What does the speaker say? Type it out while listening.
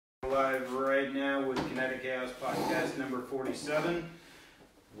Live right now with Kinetic Chaos Podcast number 47.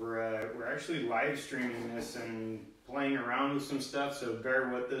 We're actually live streaming this and playing around with some stuff, so bear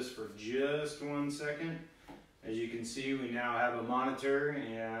with us for just 1 second. As you can see, we now have a monitor,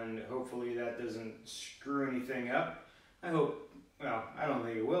 and hopefully that doesn't screw anything up. I don't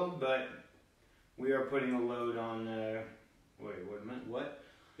think it will, but we are putting a load on,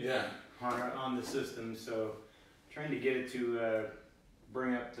 Yeah. On the system, so trying to get it to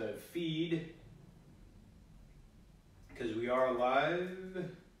bring up the feed, because we are live.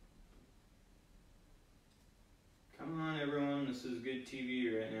 Come on everyone, this is good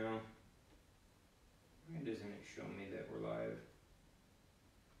TV right now. Why doesn't it show me that we're live?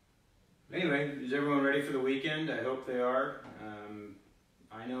 Anyway, is everyone ready for the weekend? I hope they are.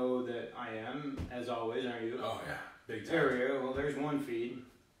 I know that I am, as always, aren't you? Oh yeah, big time. There we go. Well, there's one feed.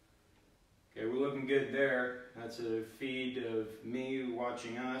 Okay, we're looking good there. That's a feed of me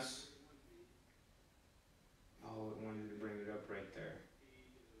watching us. Oh, I wanted to bring it up right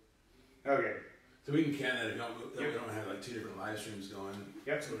there. Okay. So we can that we don't have like two different live streams going.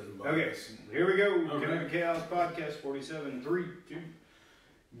 Yep. So it doesn't bother Okay, us. here we go. Okay. Kinetic Chaos Podcast 47, 3, 2.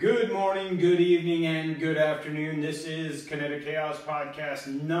 Good morning, good evening, and good afternoon. This is Kinetic Chaos Podcast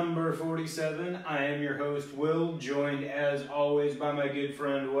number 47. I am your host, Will, joined as always by my good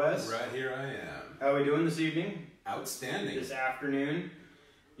friend, Wes. Right here I am. How are we doing this evening? Outstanding. This afternoon?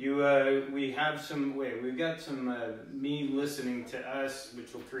 We've got some me listening to us,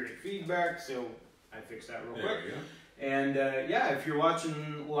 which will create feedback, so I fixed that real quick. There we go. And if you're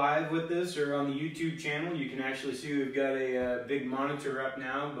watching live with this or on the YouTube channel, you can actually see we've got a big monitor up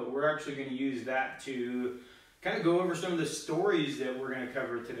now, but we're actually going to use that to kind of go over some of the stories that we're going to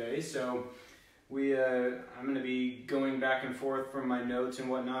cover today. So I'm going to be going back and forth from my notes and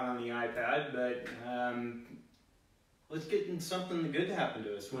whatnot on the iPad, but let's get in something good to happen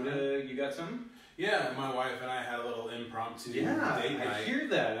to us. You got something? Yeah, my wife and I had a little impromptu date night. I hear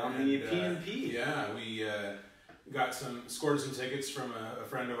that on the P&P. Yeah, we scored some tickets from a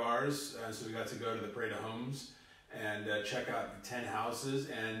friend of ours, so we got to go to the Parade of Homes and check out the 10 houses.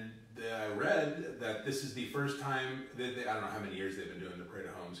 And I read that this is the first time I don't know how many years they've been doing the Parade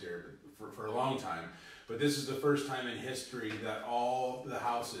of Homes here, but for a long time. But this is the first time in history that all the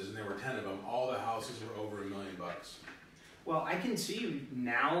houses, and there were 10 of them, all the houses were over $1 million. Well, I can see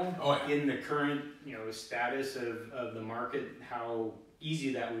now in the current status of the market how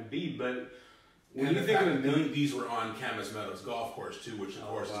easy that would be, but when you think of $1 million, these were on Camas Meadows Golf Course too, which of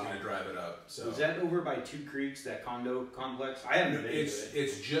course is going to drive it up. So was that over by Two Creeks, that condo complex? I haven't been to it.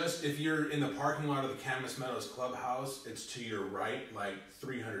 It's just if you're in the parking lot of the Camas Meadows clubhouse, it's to your right, like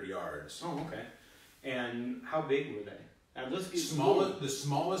 300 yards. Oh, okay. And how big were they? The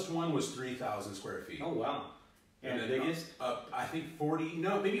smallest one was 3,000 square feet. Oh wow! And the biggest? I think 40.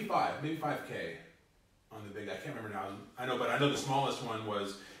 No, maybe 5K on the big. I can't remember now. I know the smallest one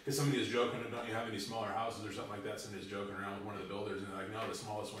was. Because somebody was joking, don't you have any smaller houses or something like that? Somebody was joking around with one of the builders, and they're like, no, the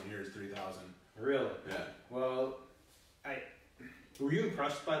smallest one here is 3,000. Really? Yeah. Well, were you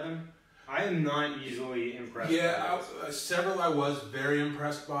impressed by them? I am not easily impressed. Yeah, several I was very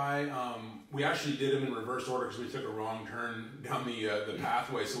impressed by. We actually did them in reverse order because we took a wrong turn down the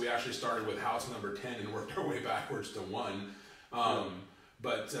pathway. So we actually started with house number 10 and worked our way backwards to 1.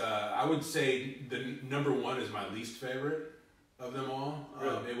 But I would say the number 1 is my least favorite of them all.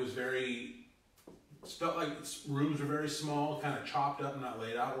 Really? It felt like rooms were very small, kind of chopped up and not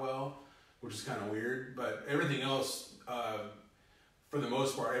laid out well, which is kind of weird. But everything else, for the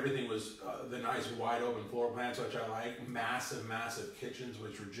most part, everything was the nice wide open floor plans, which I like. Massive kitchens,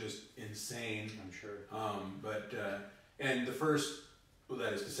 which were just insane. I'm sure. And the first,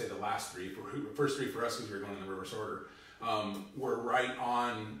 that is to say the last three, first three for us because we were going in the reverse order, were right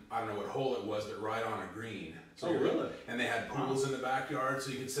on, I don't know what hole it was, but right on a green. So really? And they had pools in the backyard,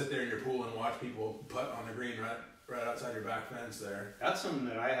 so you could sit there in your pool and watch people putt on the green right outside your back fence there. That's something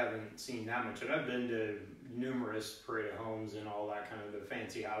that I haven't seen that much. And I've been to numerous Parade of Homes and all that kind of the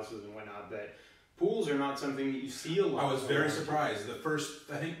fancy houses and whatnot, but pools are not something that you see a lot. I was very surprised. The first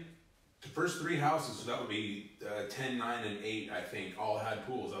 3 houses, so that would be 10, 9, and 8, I think, all had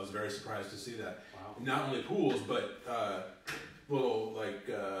pools. I was very surprised to see that. Wow. Not only pools, but little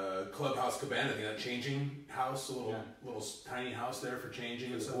clubhouse cabana thing, that changing house, a little tiny house there for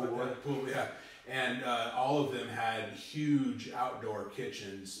changing and stuff like that. Pool, yeah. And all of them had huge outdoor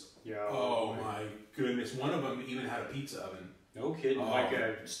kitchens. Yeah. Oh my goodness! One of them even had a pizza oven. No kidding, like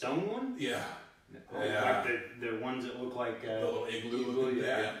a stone one? Yeah. Like the ones that look like the little igloo.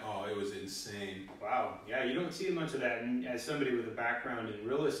 Yeah. Oh, it was insane. Wow. Yeah, you don't see much of that. And as somebody with a background in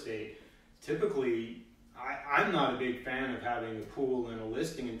real estate, typically I'm not a big fan of having a pool and a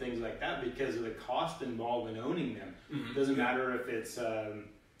listing and things that because of the cost involved in owning them. Mm-hmm. It doesn't matter if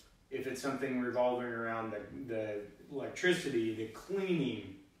it's something revolving around the electricity, the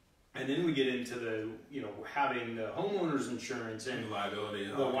cleaning, and then we get into the, having the homeowner's insurance and the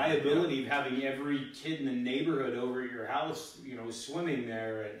liability of having every kid in the neighborhood over at your house, swimming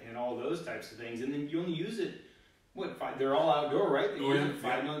there and all those types of things. And then you only use it, they're all outdoor, right? They use it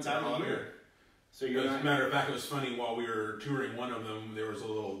 5 months out of the year. So as a matter of fact, it was funny, while we were touring one of them, there was a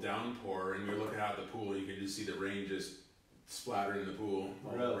little downpour, and we were looking out the pool, and you could just see the rain just splattering in the pool,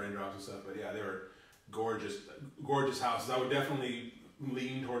 all the raindrops and stuff. But yeah, they were gorgeous houses. I would definitely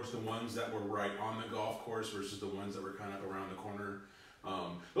lean towards the ones that were right on the golf course versus the ones that were kind of around the corner.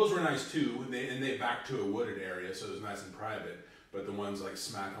 Those were nice too, and they backed to a wooded area, so it was nice and private. But the ones like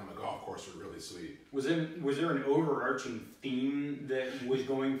smack on the golf course were really sweet. Was there an overarching theme that was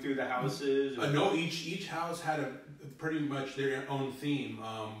going through the houses? No, each house had pretty much their own theme.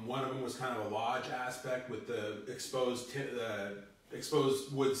 One of them was kind of a lodge aspect with the exposed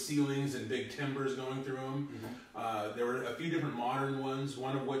wood ceilings and big timbers going through them. Mm-hmm. There were a few different modern ones,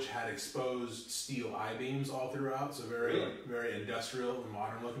 one of which had exposed steel I-beams all throughout, so very industrial and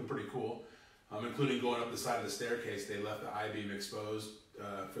modern looking, pretty cool. Including going up the side of the staircase, they left the I-beam exposed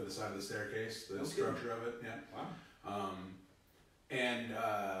for the side of the staircase, the structure of it. Yeah. Wow. And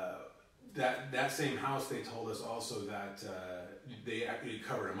that same house, they told us also that they actually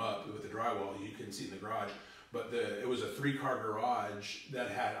covered them up with the drywall. You couldn't see in the garage. But it was a 3-car garage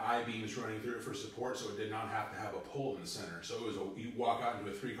that had I-beams running through it for support, so it did not have to have a pole in the center. So it was you walk out into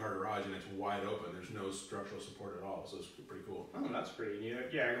a 3-car garage and it's wide open. There's no structural support at all, so it's pretty cool. Oh, that's pretty neat.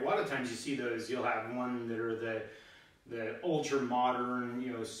 Yeah, a lot of times you see those. You'll have one that are the ultra modern,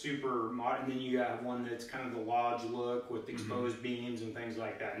 super modern, and then you have one that's kind of the lodge look with exposed beams and things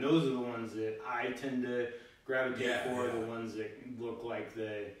like that. And those are the ones that I tend to gravitate for. The ones that look like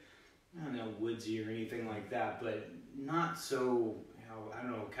I don't know, woodsy or anything like that, but not so, I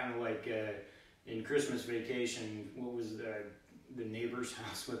don't know, kind of like in Christmas Vacation, what was the neighbor's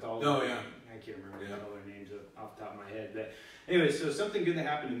house with all I can't remember all their names off the top of my head. But anyway, so something good that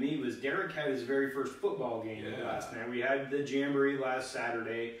happened to me was Derek had his very first football game last night. We had the Jamboree last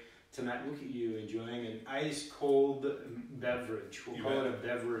Saturday. Tonight, look at you enjoying an ice cold beverage. We'll call it a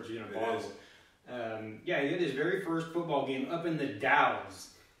beverage in a bottle. He had his very first football game up in the Dalles.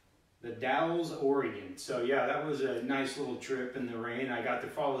 The Dalles, Oregon. So yeah, that was a nice little trip in the rain. I got to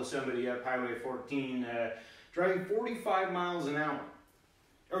follow somebody up Highway 14, driving 45 miles an hour.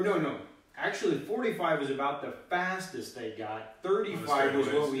 Or no. Actually, 45 was about the fastest they got. 35 was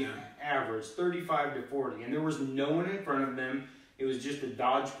what we averaged, 35 to 40. And there was no one in front of them. It was just a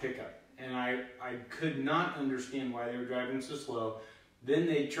Dodge pickup. And I could not understand why they were driving so slow. Then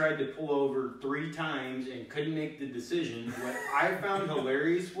they tried to pull over 3 times and couldn't make the decision. What I found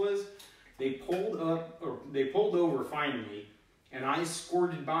hilarious was they pulled over finally, and I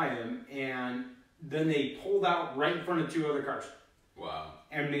squirted by them, and then they pulled out right in front of 2 other cars. Wow.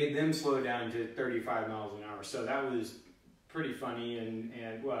 And made them slow down to 35 miles an hour. So that was pretty funny,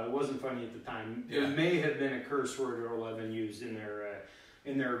 and well, it wasn't funny at the time. Yeah. It may have been a curse word or 11 used in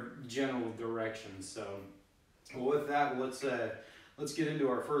their general directions. So, well, with that, let's get into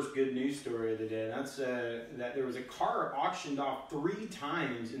our first good news story of the day. That's that there was a car auctioned off 3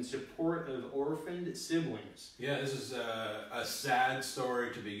 times in support of orphaned siblings. Yeah, this is a sad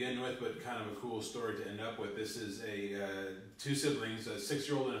story to begin with, but kind of a cool story to end up with. This is 2 siblings, a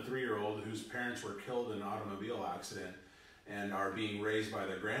 6-year-old and a 3-year-old, whose parents were killed in an automobile accident and are being raised by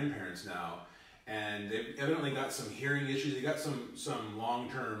their grandparents now. And they evidently got some hearing issues. They got some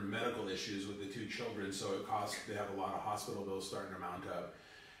long-term medical issues with the 2 children, so they have a lot of hospital bills starting to mount up.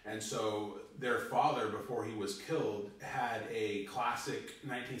 And so their father, before he was killed, had a classic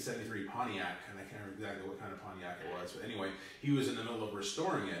 1973 Pontiac, and I can't remember exactly what kind of Pontiac it was, but anyway, he was in the middle of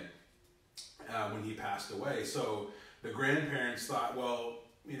restoring it when he passed away. So the grandparents thought, well,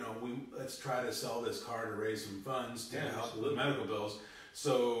 let's try to sell this car to raise some funds to help with medical bills.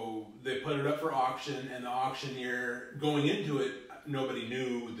 So they put it up for auction, and the auctioneer, going into it, nobody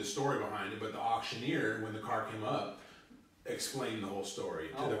knew the story behind it, but the auctioneer, when the car came up, explained the whole story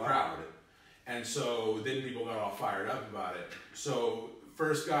to the crowd. And so then people got all fired up about it. So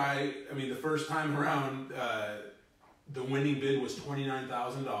the first time around, the winning bid was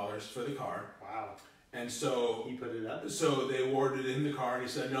 $29,000 for the car. Wow. And so he put it up? So they awarded him the car, and he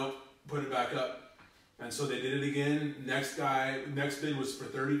said, nope, put it back up. And so they did it again. Next bid was for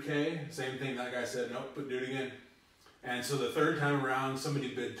 $30K. Same thing. That guy said, nope, do it again. And so the third time around,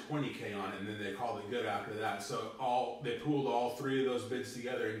 somebody bid $20K on it, and then they called it good after that. So they pooled all 3 of those bids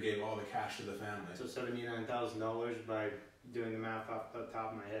together and gave all the cash to the family. So $79,000 by doing the math off the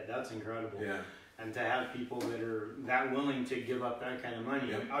top of my head. That's incredible. Yeah. And to have people that are that willing to give up that kind of money,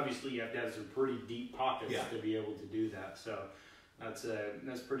 Yep. obviously you have to have some pretty deep pockets Yeah. to be able to do that. So that's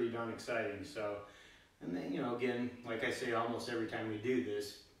pretty darn exciting. So, and then, you know, again, like I say almost every time we do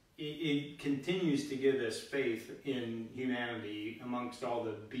this, it continues to give us faith in humanity amongst all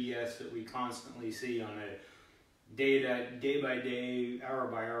the BS that we constantly see on a day by day, hour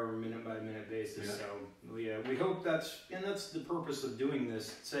by hour, minute by minute basis. Yeah. So we hope that's the purpose of doing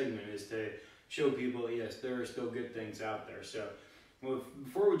this segment, is to show people, yes, there are still good things out there. So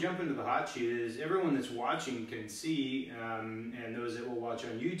before we jump into the hot sheet, is everyone that's watching can see, and those that will watch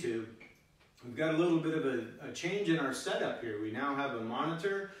on YouTube, we've got a little bit of a change in our setup here. We now have a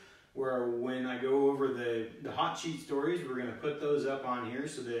monitor where when I go over the hot sheet stories, we're going to put those up on here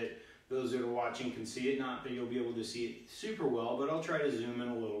so that those that are watching can see it. Not that you'll be able to see it super well, but I'll try to zoom in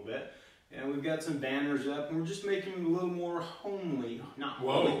a little bit. And we've got some banners up, and we're just making it a little more homely, not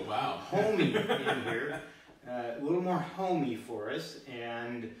homely, Whoa, wow. homey in here. A little more homey for us,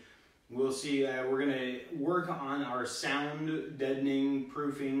 and we'll see. We're going to work on our sound deadening,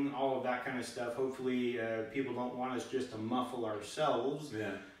 proofing, all of that kind of stuff. Hopefully people don't want us just to muffle ourselves.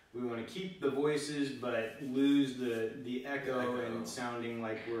 Yeah. We want to keep the voices, but lose the echo and sounding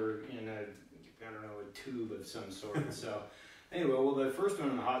like we're in a tube of some sort. So anyway, well, the first one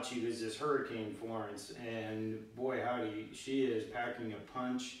on the hot sheet is this Hurricane Florence, and boy howdy, she is packing a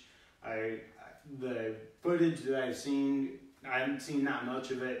punch. The footage that I've seen, I haven't seen that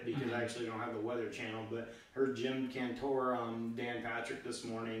much of it because I actually don't have the Weather Channel, but heard Jim Cantor on Dan Patrick this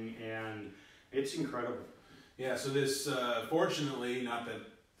morning, and it's incredible. Yeah, so this, fortunately, not that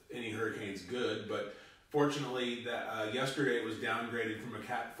any hurricane's good, but fortunately that yesterday it was downgraded from a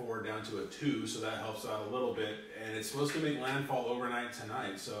Cat 4 down to a 2, so that helps out a little bit, and it's supposed to make landfall overnight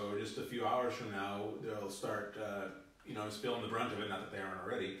tonight, so just a few hours from now they'll start feeling the brunt of it, not that they aren't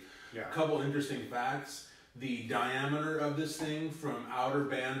already. Yeah. A couple interesting facts: the diameter of this thing from outer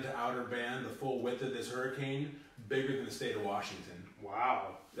band to outer band, the full width of this hurricane, bigger than the state of Washington.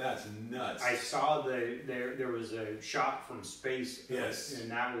 Wow. That's nuts. I saw there was a shot from space. Yes.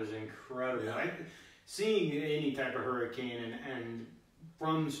 And that was incredible. Yeah. Seeing any type of hurricane and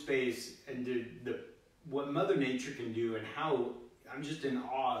from space and what Mother Nature can do, and how I'm just in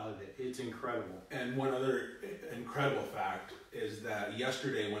awe of it. It's incredible. And one other incredible fact is that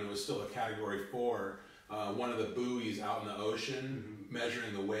yesterday, when it was still a Category 4, one of the buoys out in the ocean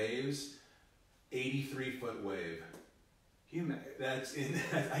measuring the waves, 83-foot wave.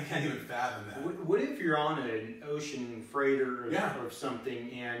 I can't even fathom that. What if you're on an ocean freighter Yeah. or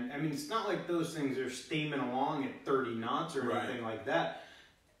something, and I mean, it's not like those things are steaming along at 30 knots or Right. anything like that.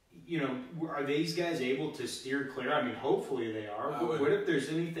 You know, are these guys able to steer clear? I mean, hopefully they are. What if there's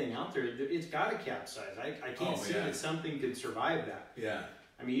anything out there? It's got to capsize. I can't see that something could survive that. Yeah.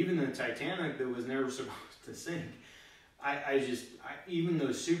 I mean, even the Titanic that was never supposed to sink. Even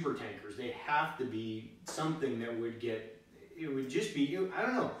those super tankers, they have to be something that would get. It would just be. I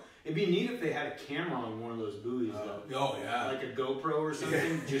don't know. It'd be neat if they had a camera on one of those buoys, though. Oh yeah. Like a GoPro or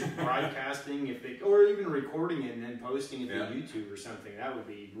something, just broadcasting or even recording it and then posting it to YouTube or something. That would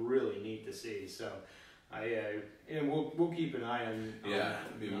be really neat to see. So, and we'll keep an eye on. Yeah,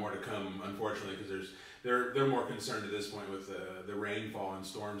 there'll be more to come, unfortunately, because they're more concerned at this point with the rainfall and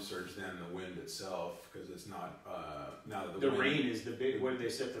storm surge than the wind itself, because it's not now that the wind, rain is the big. What did they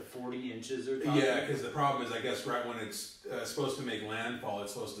set to 40 inches or something? Yeah, because the problem is, I guess, right when it's supposed to make landfall,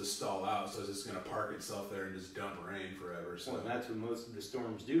 it's supposed to stall out, so it's just going to park itself there and just dump rain forever. So well, that's what most of the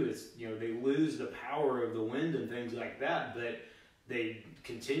storms do. It's they lose the power of the wind and things like that, but they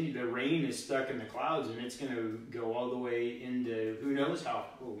continue. The rain is stuck in the clouds, and it's going to go all the way into who knows how.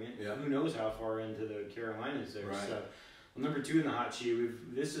 Who knows how far into the Carolinas there. Right. So, well, number 2 in the hot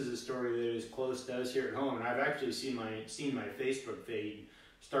sheet. This is a story that is close to us here at home, and I've actually seen my Facebook feed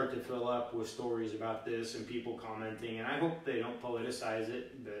start to fill up with stories about this and people commenting. And I hope they don't politicize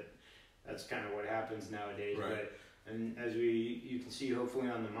it, but that's kind of what happens nowadays. Right. But and as you can see, hopefully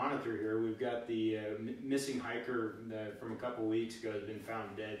on the monitor here, we've got the missing hiker that from a couple weeks ago has been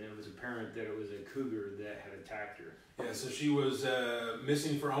found dead, and it was apparent that it was a cougar that had attacked her. Yeah, so she was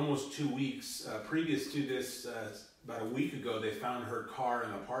missing for almost 2 weeks. Previous to this, about a week ago, they found her car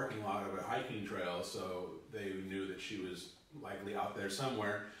in the parking lot of a hiking trail, so they knew that she was likely out there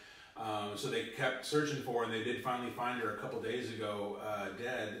somewhere. So they kept searching for her, and they did finally find her a couple days ago,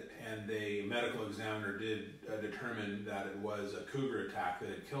 dead. And the medical examiner did determine that it was a cougar attack that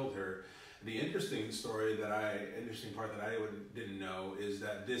had killed her. The interesting part that I didn't know is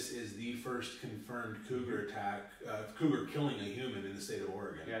that this is the first confirmed cougar attack, cougar killing a human in the state of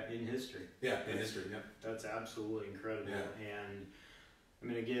Oregon. Yeah, in history. Yeah, in history. Yeah. That's absolutely incredible. Yeah. And I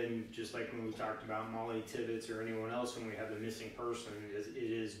mean, again, just like when we talked about Molly Tibbetts or anyone else when we have a missing person, it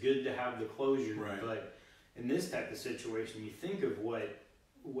is good to have the closure. Right. But in this type of situation, you think of what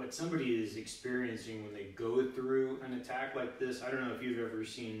somebody is experiencing when they go through an attack like this. I don't know if you've ever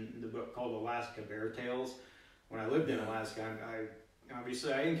seen the book called Alaska Bear Tales. When I lived in Alaska,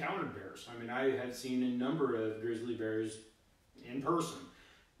 I encountered bears. I mean, I had seen a number of grizzly bears in person.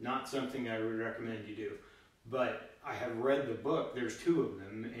 Not something I would recommend you do. But I have read the book. There's 2 of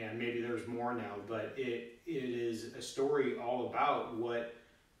them, and maybe there's more now. But it is a story all about what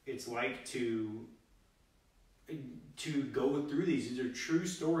it's like to go through these. These are true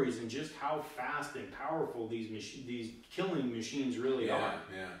stories, and just how fast and powerful these killing machines really are.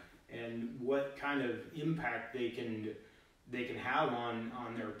 Yeah. And what kind of impact they can have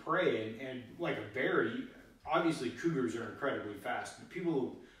on their prey. And like a bear, obviously cougars are incredibly fast.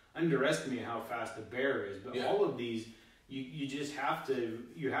 People underestimate how fast a bear is, but all of these, you just have to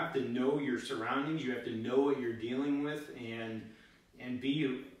know your surroundings. You have to know what you're dealing with, and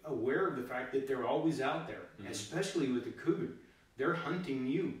be aware of the fact that they're always out there, especially with the cougar. They're hunting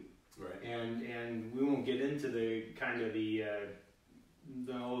you. Right. And we won't get into the kind of the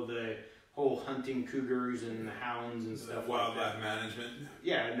whole hunting cougars and the hounds and stuff wildlife like that. Management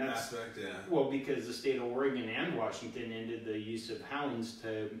and that's, aspect, well, because the state of Oregon and Washington ended the use of hounds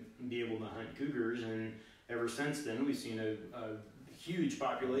to be able to hunt cougars, and ever since then we've seen a huge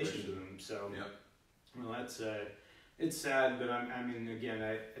population of them. So, well, that's it's sad, but I mean, again,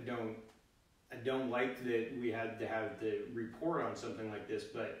 I don't like that we had to have the report on something like this,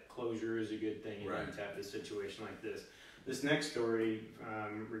 but closure is a good thing in any type of situation like this. This next story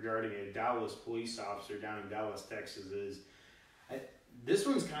regarding a Dallas police officer down in Dallas, Texas, this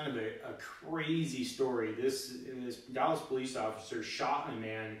one's kind of a crazy story. This Dallas police officer shot a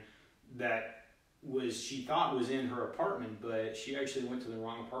man that she thought was in her apartment, but she actually went to the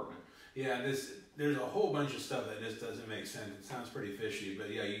wrong apartment. Yeah, there's a whole bunch of stuff that just doesn't make sense. It sounds pretty fishy,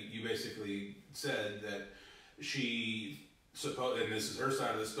 but yeah, you basically said that she supposed, and this is her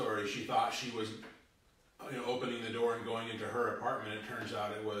side of the story, she thought she was opening the door and going into her apartment. It turns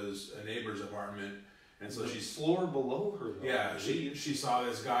out it was a neighbor's apartment, and so she's floor below her. Though. Yeah, she saw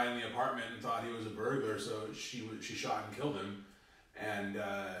this guy in the apartment and thought he was a burglar, so she shot and killed him. And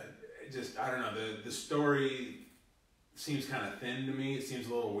just, I don't know, the story seems kind of thin to me. It seems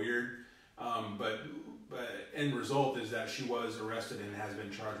a little weird, but end result is that she was arrested and has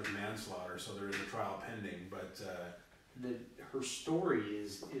been charged with manslaughter. So there is a trial pending, but her story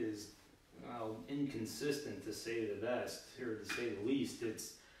is well, inconsistent to say the best, or to say the least.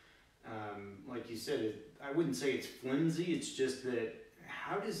 It's like you said, I wouldn't say it's flimsy. It's just that,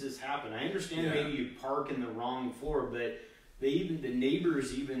 how does this happen? I understand maybe you park in the wrong floor, but the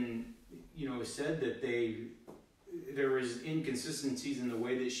neighbors even said that there was inconsistencies in the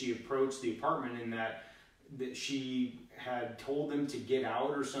way that she approached the apartment, and that she had told them to get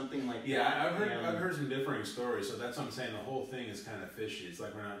out or something like that. Yeah, I've heard some differing stories, so that's what I'm saying. The whole thing is kind of fishy. It's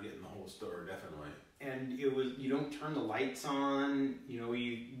like we're not getting the whole story, definitely. And it was, you don't turn the lights on,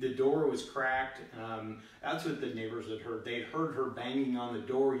 the door was cracked. That's what the neighbors had heard. They'd heard her banging on the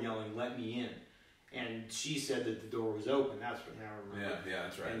door yelling, "Let me in." And she said that the door was open. That's what I remember. Yeah,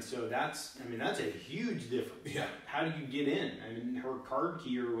 that's right. And so that's a huge difference. Yeah. How do you get in? I mean, her card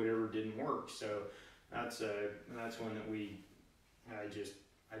key or whatever didn't work. So that's one that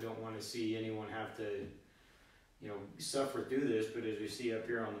I don't want to see anyone have to, suffer through this. But as we see up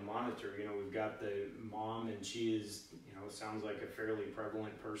here on the monitor, we've got the mom, and she is, sounds like a fairly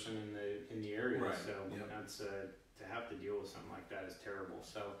prevalent person in the area. Right. So that's to have to deal with something like that is terrible.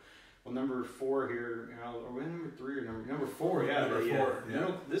 So. Well, number 4 here, or number 3 or number 4, yeah. Number 4,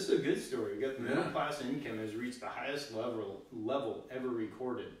 yeah. This is a good story. We got the middle class income has reached the highest level ever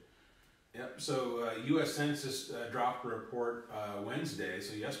recorded. Yep. So U.S. Census dropped a report Wednesday,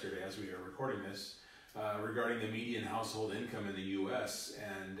 so yesterday as we are recording this, regarding the median household income in the U.S.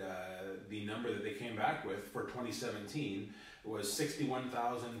 And the number that they came back with for 2017 was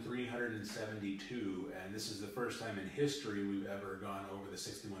 $61,372, and this is the first time in history we've ever gone over the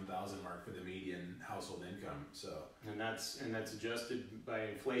 61,000 mark for the median household income. So, and that's adjusted by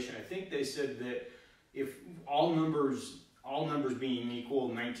inflation. I think they said that if all numbers being equal,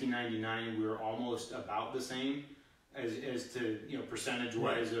 in 1999 we were almost about the same. as to, you know, percentage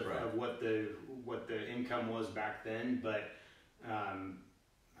wise of what the income was back then, but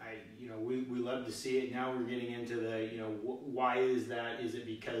we love to see it. Now we're getting into the, you know, why is that? Is it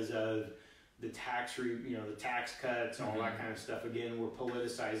because of the tax cuts, all that kind of stuff? Again, we're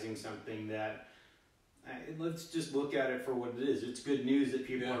politicizing something that let's just look at it for what it is. It's good news that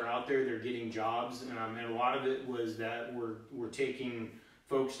people are out there, they're getting jobs, and a lot of it was that we're taking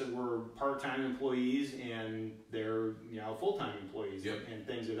folks that were part-time employees and they're, you know, full-time employees and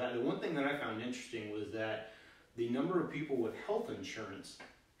things like that. The one thing that I found interesting was that the number of people with health insurance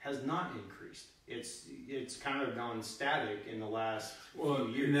has not increased. It's kind of gone static in the last few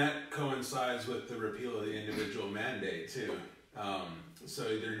years. And that coincides with the repeal of the individual mandate too. So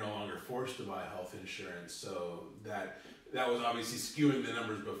they're no longer forced to buy health insurance. So that was obviously skewing the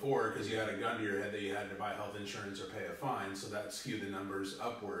numbers before, because you had a gun to your head that you had to buy health insurance or pay a fine. So that skewed the numbers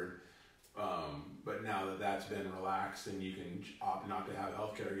upward. But now that that's been relaxed and you can opt not to have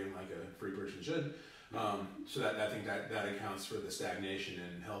health care again like a free person should, so that I think that accounts for the stagnation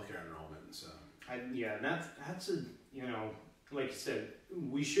in healthcare enrollment. So and that's a, you know, like you said,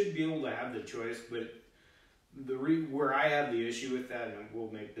 we should be able to have the choice, but where I have the issue with that, and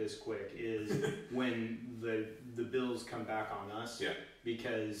we'll make this quick, is when the bills come back on us. Yeah.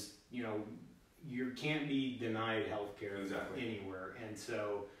 Because, you know, you can't be denied health care anywhere, and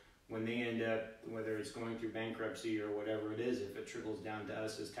so when they end up, whether it's going through bankruptcy or whatever it is, if it trickles down to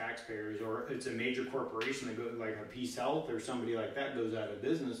us as taxpayers, or it's a major corporation that goes, like a Peace Health or somebody like that, goes out of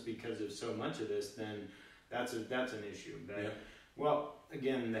business because of so much of this, then that's an issue. But, well,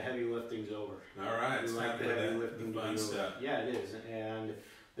 again, the heavy lifting's over. All right, we like the heavy lifting fun stuff. Yeah, it is. And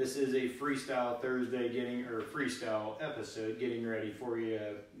this is a freestyle Thursday freestyle episode, getting ready for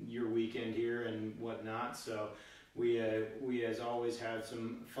your weekend here and whatnot. So we as always have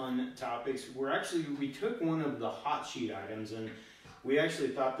some fun topics. We took one of the hot sheet items, and we actually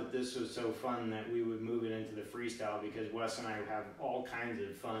thought that this was so fun that we would move it into the freestyle, because Wes and I have all kinds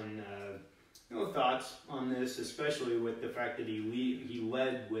of fun thoughts on this, especially with the fact that he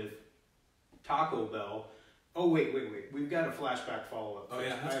led with Taco Bell. Oh, wait. We've got a flashback follow-up. Oh,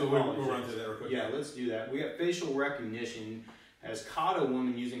 yeah. Let's go. We'll run through that real quick. Yeah, let's do that. We got facial recognition has caught a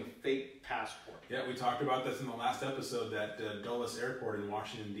woman using a fake passport. Yeah, we talked about this in the last episode, that Dulles Airport in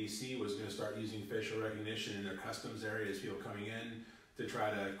Washington, D.C. was going to start using facial recognition in their customs areas, people coming in to try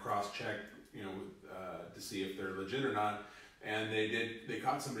to cross-check, you know, to see if they're legit or not. And they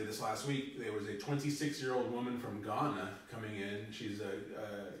caught somebody this last week. There was a 26-year-old woman from Ghana coming in. She's a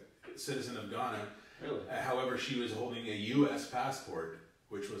citizen of Ghana. Really? However, she was holding a U.S. passport,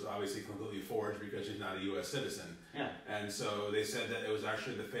 which was obviously completely forged because she's not a U.S. citizen. Yeah. And so they said that it was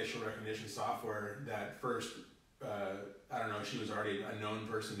actually the facial recognition software that first, I don't know if she was already a known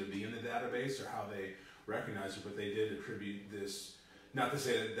person to be in the database or how they recognized her, but they did attribute this, not to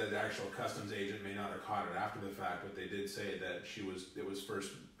say that the actual customs agent may not have caught it after the fact, but they did say that it was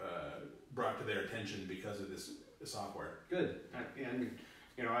first brought to their attention because of this software. Good. And,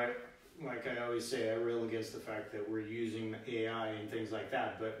 you know, like I always say, I rail against the fact that we're using AI and things like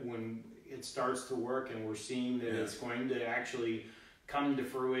that, but when it starts to work and we're seeing that it's going to actually come to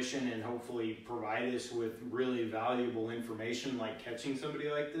fruition and hopefully provide us with really valuable information, like catching somebody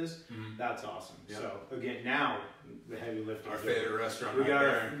like this, that's awesome. Yep. So again, now the heavy lifting. Our favorite restaurant. We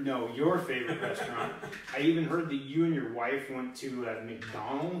got your favorite restaurant. I even heard that you and your wife went to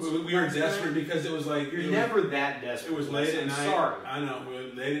McDonald's. We were desperate because it was like you're never that desperate. It was late at night. Sorry, I know. We were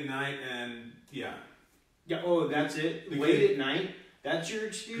late at night, and yeah. Oh, that's it. Late at night. That's your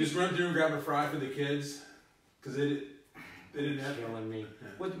excuse. Just run through and grab a fry for the kids, because they didn't have. Killing me.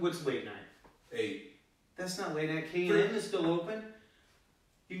 Yeah. What's late night? 8. That's not late night. K&M is still open.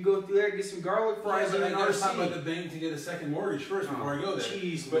 You can go through there and get some garlic fries and an I RC. talk about the bank to get a second mortgage first before I go there.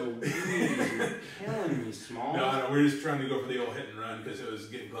 Jeez, but you're killing me, Small. No, we're just trying to go for the old hit and run because it was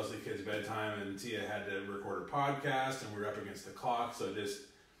getting close to the kids' bedtime, and Tia had to record her podcast, and we were up against the clock, so it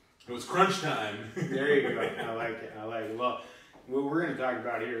was crunch time. There you go. I like it. Well, what we're going to talk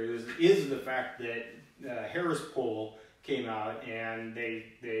about here is the fact that Harris poll came out, and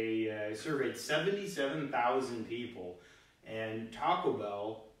they surveyed 77,000 people, and Taco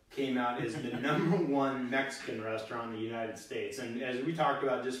Bell came out as the number one Mexican restaurant in the United States. And as we talked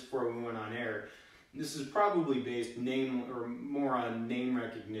about just before we went on air, this is probably based more on name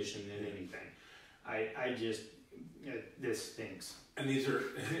recognition than anything. This stinks. And these are,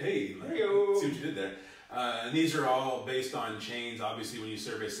 see what you did there. And these are all based on chains. Obviously, when you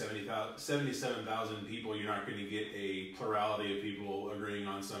survey 77,000 people, you're not going to get a plurality of people agreeing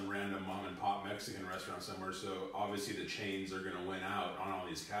on some random mom and pop Mexican restaurant somewhere. So obviously the chains are going to win out on all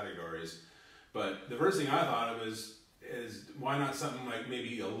these categories. But the first thing I thought of was is why not something like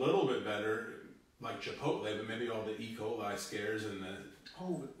maybe a little bit better, like Chipotle, but maybe all the E. coli scares and the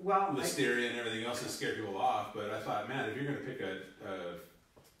listeria and everything else to scare people off. But I thought, man, if you're going to pick a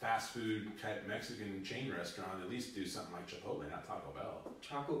fast food type Mexican chain restaurant, at least do something like Chipotle, not Taco Bell.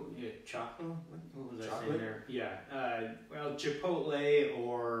 Choco? What was I saying there? Yeah. Well, Chipotle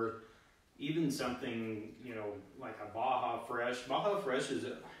or even something, like a Baja Fresh. Baja Fresh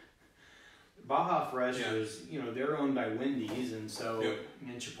is, they're owned by Wendy's, and so,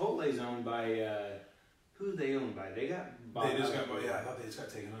 and Chipotle's owned by, who are they owned by? They got Baja. I thought they just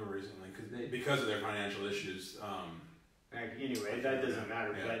got taken over recently because of their financial issues. Anyway, that doesn't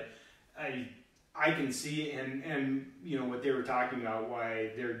matter, but I can see, and what they were talking about,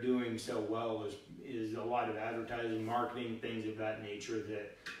 why they're doing so well is a lot of advertising, marketing, things of that nature.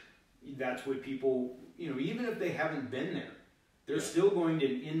 That's what people, even if they haven't been there, they're still going to,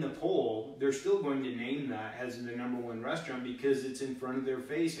 in the poll, they're still going to name that as the #1 restaurant because it's in front of their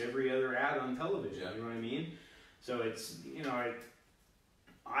face every other ad on television. You know what I mean? So it's,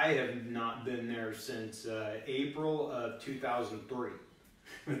 I have not been there since April of 2003.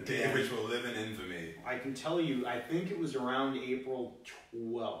 The day which will live in infamy. I can tell you, I think it was around April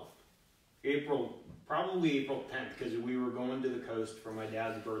 12th. Probably April 10th, because we were going to the coast for my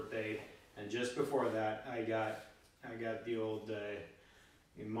dad's birthday, and just before that, I got the old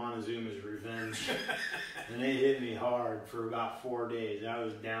Montezuma's revenge, and it hit me hard for about 4 days. I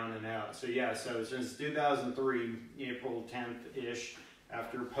was down and out. So since 2003, April 10th-ish,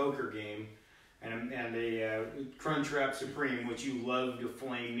 after a poker game, and a Crunchwrap Supreme, which you love to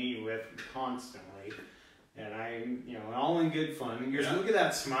flame me with constantly. And all in good fun. Look at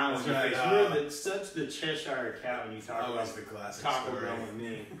that smile on your face. It's such the Cheshire Cat when you talk about the classic Taco Bell with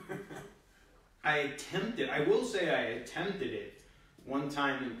me. I will say I attempted it one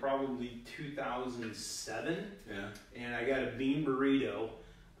time in probably 2007. Yeah. And I got a bean burrito,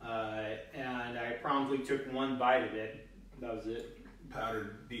 and I promptly took one bite of it. That was it.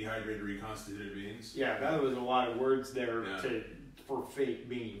 Powdered, dehydrated, reconstituted beans. Yeah, that was a lot of words there for fake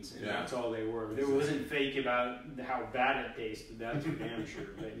beans, and that's all they were. There wasn't fake about how bad it tasted. That's for damn sure.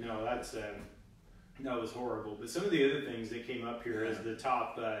 But no, that was horrible. But some of the other things that came up here as the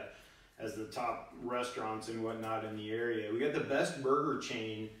top restaurants and whatnot in the area, we got the best burger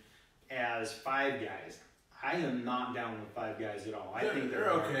chain as Five Guys. I am not down with Five Guys at all. I think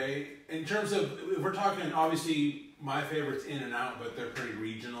they're okay. In terms of, if we're talking, obviously, my favorite's In-N-Out, but they're pretty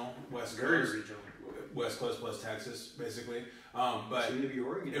regional. Very regional. West Coast plus Texas, basically. But soon to be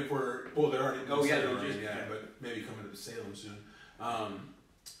Oregon. If they're already but maybe coming to Salem soon.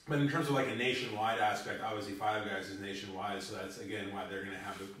 But in terms of like a nationwide aspect, obviously Five Guys is nationwide, so that's again why they're going to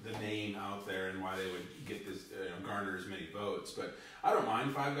have the name out there and why they would get this garner as many votes. But I don't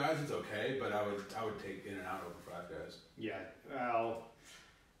mind Five Guys; it's okay. But I would take In-N-Out over Five Guys. Yeah, well,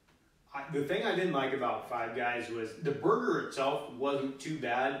 the thing I didn't like about Five Guys was the burger itself wasn't too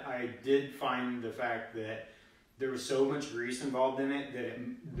bad. I did find the fact that there was so much grease involved in it that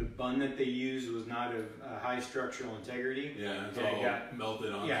the bun that they used was not of high structural integrity. Yeah, it's all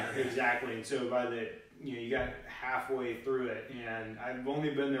melted on there. Yeah, exactly. And so by you got halfway through it, and I've only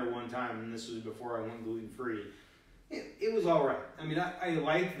been there one time, and this was before I went gluten-free. It was all right. I mean, I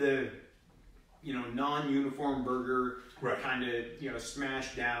like the, non-uniform burger, kind of,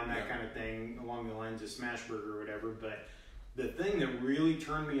 smash down, that kind of thing, along the lines of smash burger or whatever, but the thing that really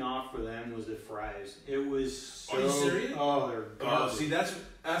turned me off for them was the fries. It was so... Are you serious? Oh, they're garbage. See, that's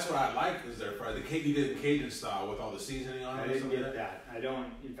what I like is their fries. You did the Cajun style with all the seasoning on it. I didn't get that. I don't...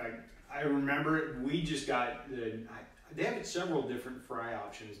 In fact, I remember it. We just got they have several different fry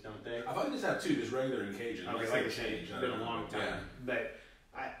options, don't they? I thought they just have two, just regular and Cajun. Okay, like I said, it's been a long time. Yeah. But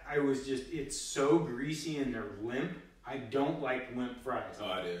I was just... It's so greasy and they're limp. I don't like limp fries. Oh,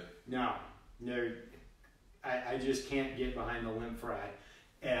 I do. No. I just can't get behind the limp fry.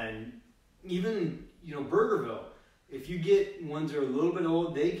 And even, Burgerville, if you get ones that are a little bit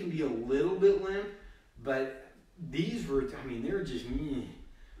old, they can be a little bit limp, but these were, they were just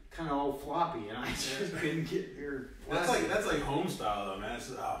kind of all floppy, and I just couldn't get here. That's like home style though, man.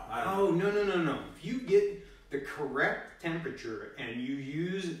 No. If you get the correct temperature and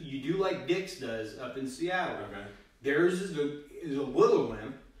you do like Dick's does up in Seattle, theirs is a little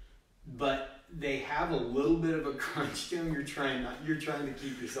limp, but they have a little bit of a crunch to them. You're trying to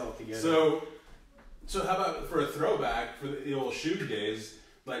keep yourself together. So how about for a throwback for the old shoe days,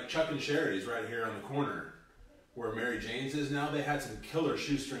 like Chuck and Sherry's right here on the corner, where Mary Jane's is now. They had some killer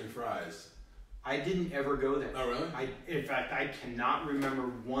shoestring fries. I didn't ever go there. Oh really? In fact, I cannot remember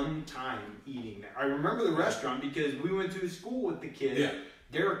one time eating there. I remember the restaurant because we went to school with the kids. Yeah.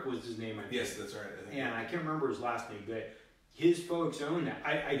 Derek was his name, I think. Yes, that's right. And I can't remember his last name, but his folks own that.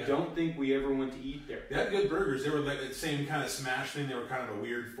 I don't think we ever went to eat there. They had good burgers. They were like the same kind of smash thing. They were kind of a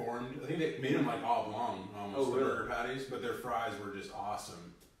weird formed. I think they made them like oblong, almost, the burger patties, but their fries were just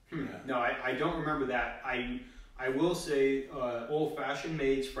awesome. Yeah. No, I don't remember that. I will say old-fashioned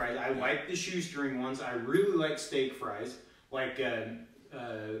Maid's fries. I like the shoestring ones. I really like steak fries. Like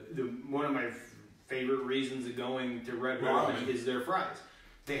one of my favorite reasons of going to Red Robin is their fries.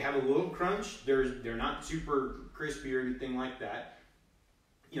 They have a little crunch. They're not super crispy or anything like that.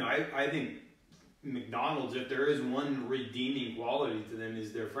 You know, I think McDonald's, if there is one redeeming quality to them,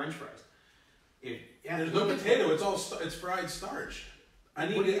 is their French fries. There's no potato. It's fried starch. I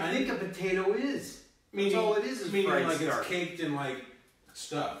think a potato is. That's all it is meaning fried like starch. It's caked in like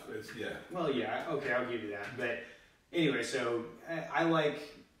stuff. Well, yeah. Okay, I'll give you that. But anyway, so I like,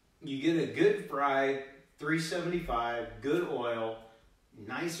 you get a good fry, $3.75, good oil,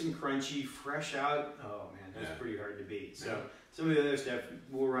 nice and crunchy, fresh out. Oh man, that's pretty hard to beat. So some of the other stuff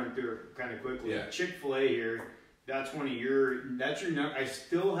we'll run through kind of quickly. Yeah. Chick-fil-A here. That's your number. I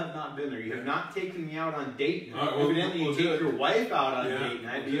still have not been there. You have not taken me out on date night. Evidently, you take your wife out on date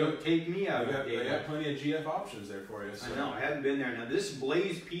night, but you don't take me out on date night. They got plenty of GF options there for you. So. I know. I haven't been there. Now, this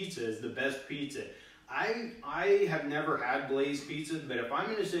Blaze Pizza is the best pizza. I have never had Blaze Pizza, but if I'm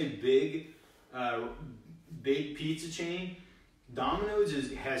going to say big pizza chain,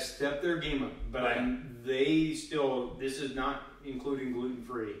 Domino's has stepped their game up. But this is not including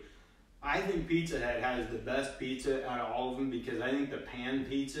gluten-free. I think Pizza Hut has the best pizza out of all of them because I think the pan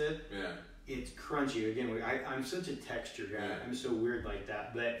pizza, it's crunchy. Again, I'm such a texture guy. Yeah. I'm so weird like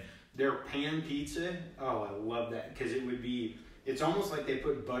that. But their pan pizza, I love that because it's almost like they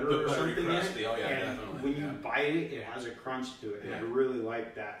put butter or something crusty. in it. Oh, yeah, and definitely. when you bite it, it has a crunch to it. And I really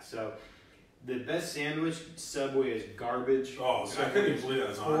like that. So the best sandwich, Subway, is garbage. Oh, I couldn't even believe that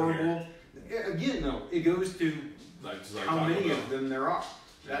was horrible. Again, no, it goes to how many of them there are.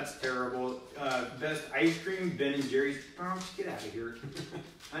 That's terrible. Best ice cream, Ben & Jerry's. Bronx, get out of here.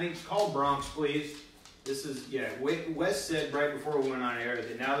 Honey, call Bronx, please. This is, Wes said right before we went on air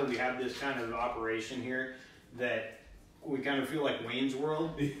that now that we have this kind of operation here, that we kind of feel like Wayne's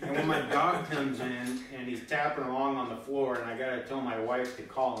World. And when my dog comes in and he's tapping along on the floor and I got to tell my wife to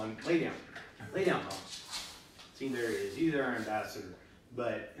call him, lay down. Lay down, Bronx. See, there he is. He's our ambassador.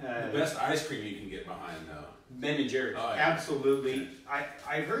 But the best ice cream you can get behind, though. Ben & Jerry's, absolutely.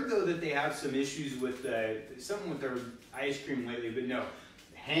 I've heard though that they have some issues with something with their ice cream lately, but no,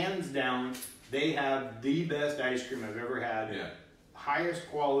 hands down, they have the best ice cream I've ever had. Yeah. Highest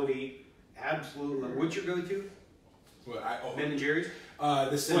quality, absolutely. What's your go-to? Ben & Jerry's.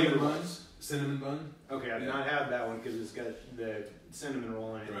 The cinnamon bun. Okay, I've not had that one because it's got the cinnamon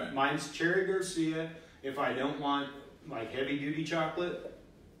roll in it. Right. Mine's Cherry Garcia. If I don't want like heavy-duty chocolate,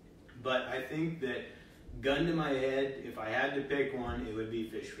 but I think that. Gun to my head, if I had to pick one, it would be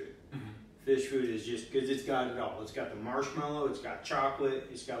fish food. Mm-hmm. Fish food is just because it's got it all. It's got the marshmallow, it's got chocolate,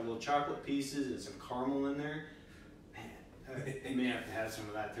 it's got little chocolate pieces, and some caramel in there. Man, I may have to have some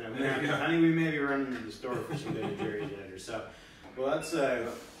of that today. Honey, we may be running to the store for some Ben & Jerry's later. So, well, that's the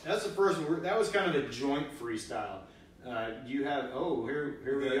first one. That was kind of a joint freestyle. You have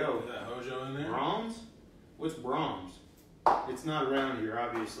here we go. Is that Hojo in there? Brahms? What's Brahms? It's not around here,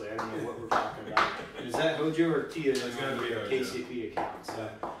 obviously. I don't know what we're talking about. Is that Hojo or Tia that's going to be a KCP account? So,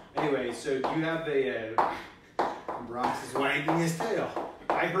 anyway, so you have a Bronx is wagging his tail.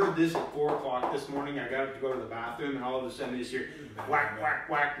 I heard this at 4 o'clock this morning. I got to go to the bathroom, and all of a sudden this here, whack, whack,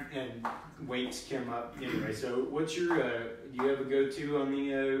 whack, and weights came up. Anyway, so what's your, do you have a go-to on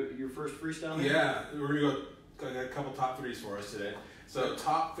your first freestyle? Yeah, we're going to go, I got a couple top threes for us today. So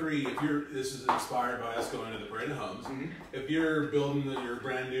top three, this is inspired by us going to the Parade of Homes. Mm-hmm. If you're building your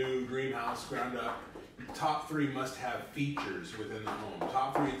brand new dream house ground up, top three must have features within the home.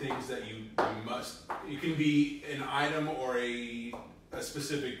 Top three things that you must. It can be an item or a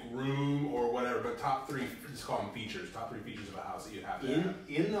specific room or whatever, but top three, just call them features. Top three features of a house that you have to have.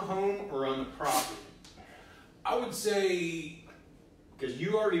 In the home or on the property? I would say, because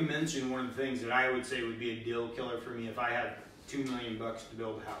you already mentioned one of the things that I would say would be a deal killer for me if I had $2 million to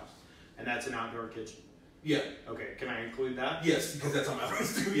build a house, and that's an outdoor kitchen. Yeah. Okay, can I include that? Yes, because that's on my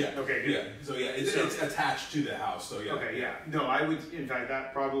list too. Yeah. Okay, good. Yeah. So yeah, it's attached to the house. So yeah. Okay, yeah. No, I would. In fact,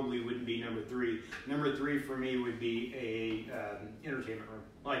 that probably wouldn't be number three. Number three for me would be a entertainment room.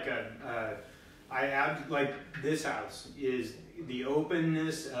 Like like this house is the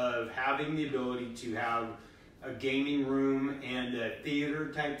openness of having the ability to have a gaming room and a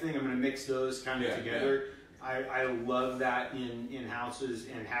theater type thing. I'm going to mix those kind of together. Yeah. I love that in houses,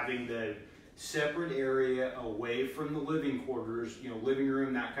 and having the separate area away from the living quarters, you know, living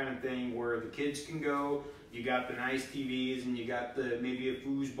room, that kind of thing, where the kids can go. You got the nice TVs, and you got the maybe a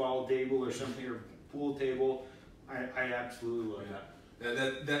foosball table or something, or pool table. I absolutely love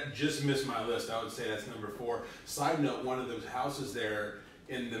that. That just missed my list. I would say that's number 4. Side note, one of those houses there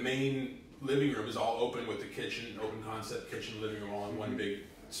in the main living room is all open with the kitchen, open concept kitchen, living room all in one big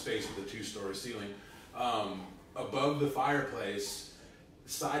space with a 2-story ceiling. Above the fireplace,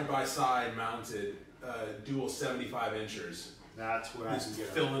 side by side mounted, dual 75 inchers. That's what I can get.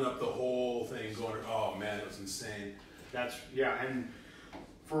 Filling up the whole thing, going, oh man, it was insane. That's, yeah, and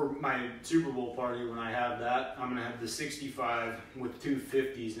for my Super Bowl party, when I have that, I'm gonna have the 65 with 2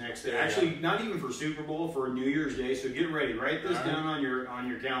 50s next day. Actually, not even for Super Bowl, for New Year's Day. So get ready. Write this down on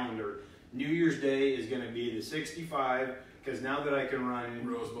your calendar. New Year's Day is gonna be the 65, because now that I can run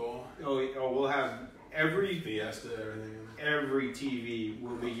Rose Bowl. Oh, we'll have every Fiesta, everything. Every TV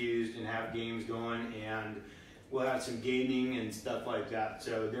will be used and have games going, and we'll have some gaming and stuff like that.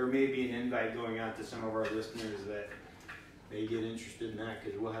 So there may be an invite going out to some of our listeners that may get interested in that,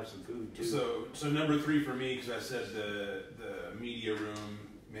 because we'll have some food too. So number 3 for me, because I said the media room,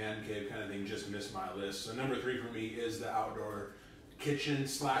 man cave kind of thing just missed my list. So number 3 for me is the outdoor kitchen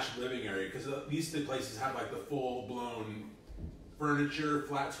 / living area, because these places have like the full blown furniture,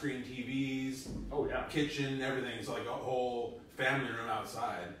 flat screen TVs, kitchen, everything. It's like a whole family room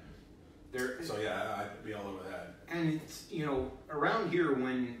outside. So yeah, I'd be all over that. And it's, you know, around here,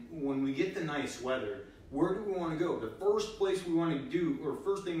 when we get the nice weather, where do we want to go? The first place we want to do, or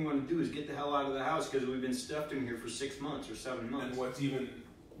first thing we want to do, is get the hell out of the house, because we've been stuffed in here for 6 months or 7 months. And what's even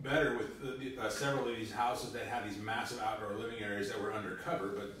better with several of these houses that have these massive outdoor living areas that were undercover,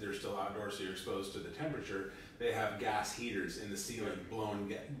 but they're still outdoors, so you're exposed to the temperature. They have gas heaters in the ceiling blowing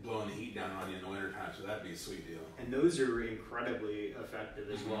the heat down on you in the wintertime, so that'd be a sweet deal. And those are incredibly effective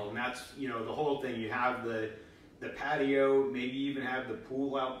as well. And that's, you know, the whole thing. You have the patio, maybe even have the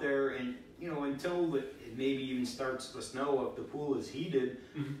pool out there, and, you know, until it maybe even starts to snow, if the pool is heated,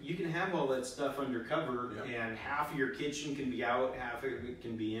 you can have all that stuff undercover, and half of your kitchen can be out, half of it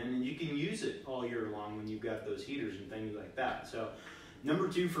can be in, and you can use it all year long when you've got those heaters and things like that. So number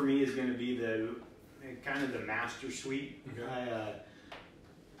 2 for me is going to be the kind of the master suite.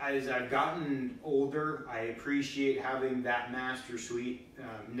 As I've gotten older, I appreciate having that master suite.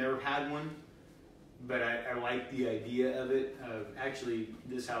 Never had one, but I like the idea of it. Actually,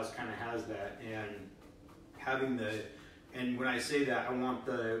 this house kind of has that, and having and when I say that, I want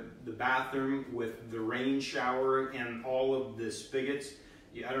the bathroom with the rain shower and all of the spigots.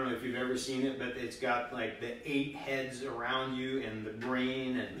 I don't know if you've ever seen it, but it's got like the 8 heads around you and the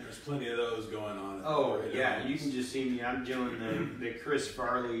drain, and there's plenty of those going on. Oh yeah, you can just see me. I'm doing the Chris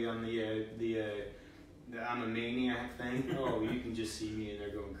Farley on the I'm a Maniac thing. Oh, you can just see me, and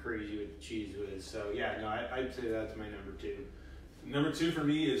they're going crazy with the cheese whiz. So yeah, no, I'd say that's my number 2. Number 2 for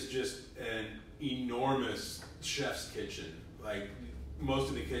me is just an enormous chef's kitchen. Like, most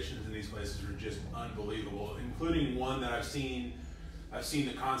of the kitchens in these places are just unbelievable, including one that I've seen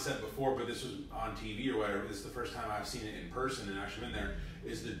the concept before, but this was on TV or whatever. This is the first time I've seen it in person and actually been there.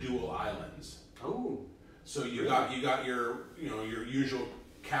 Is the dual islands. Oh, so you got your your usual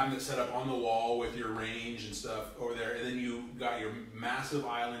cabinet set up on the wall with your range and stuff over there, and then you got your massive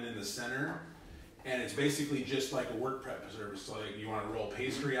island in the center, and it's basically just like a work prep service. So like you want to roll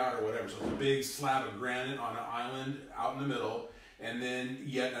pastry out or whatever. So it's a big slab of granite on an island out in the middle, and then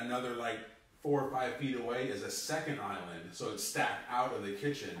yet another like 4 or 5 feet away is a second island. So it's stacked out of the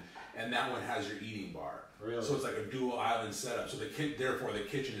kitchen, and that one has your eating bar. Really? So it's like a dual island setup. So therefore the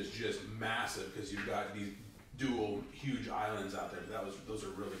kitchen is just massive because you've got these dual huge islands out there. Those are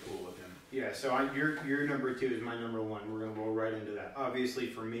really cool looking. Yeah. So your number 2 is my number 1. We're gonna roll right into that. Obviously,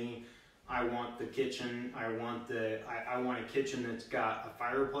 for me, I want the kitchen. I want a kitchen that's got a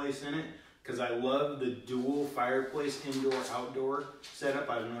fireplace in it, because I love the dual fireplace indoor-outdoor setup.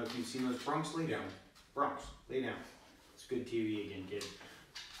 I don't know if you've seen those. Bronx, lay down. Bronx, lay down. It's good TV again, kid.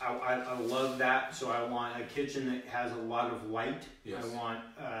 I love that. So I want a kitchen that has a lot of light. Yes.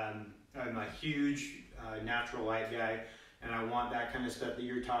 I'm a huge natural light guy, and I want that kind of stuff that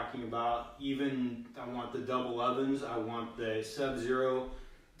you're talking about. Even I want the double ovens. I want the Sub-Zero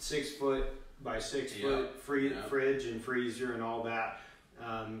 6 foot by 6 foot fridge and freezer and all that.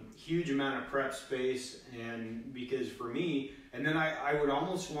 Huge amount of prep space, and because for me, and then I would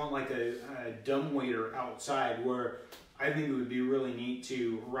almost want like a dumbwaiter outside, where I think it would be really neat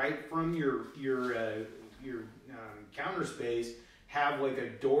to, right from your counter space, have like a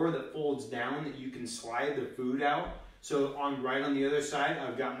door that folds down that you can slide the food out. So right on the other side,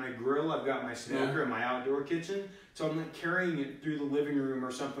 I've got my grill, I've got my smoker, and my outdoor kitchen. So I'm not carrying it through the living room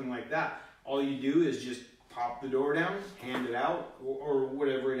or something like that. all you do is just pop the door down, hand it out, or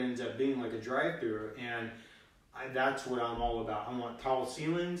whatever it ends up being, like a drive-through. And that's what I'm all about. I want tall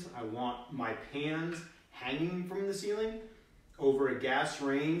ceilings. I want my pans hanging from the ceiling over a gas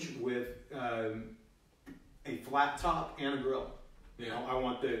range with a flat top and a grill. Yeah. I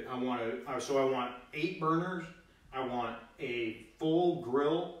want 8 burners. I want a full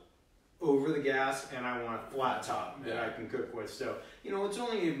grill over the gas, and I want a flat top that I can cook with. So, it's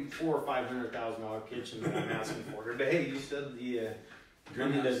only a $400,000 or $500,000 kitchen that I'm asking for. But hey, you said the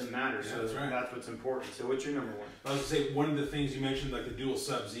money doesn't matter, so that's what's important. So, what's your number one? I was gonna say, one of the things you mentioned, like the dual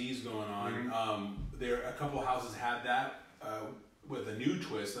sub-Z's going on. There, a couple of houses had that. With a new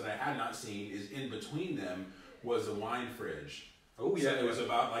twist that I had not seen is in between them was a wine fridge. Oh yeah, so it was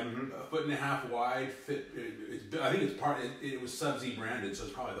about like a foot and a half wide. I think it was Sub-Z branded, so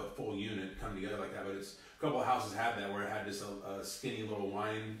it's probably the full unit coming together like that. But a couple of houses had that where it had just a skinny little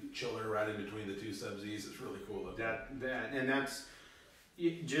wine chiller right in between the two Sub-Z's. It's really cool. And that's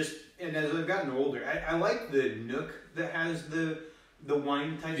just, and as I've gotten older, I like the nook that has the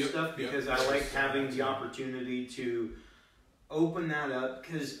wine type stuff, because I like having the opportunity to open that up,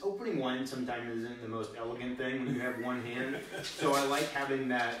 because opening wine sometimes isn't the most elegant thing when you have one hand. So I like having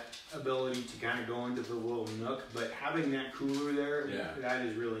that ability to kind of go into the little nook, but having that cooler there, that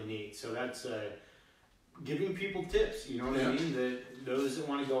is really neat. So that's giving people tips, you know what I mean? That those that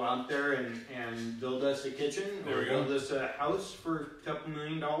want to go out there and build us a kitchen or build us a house for a couple $1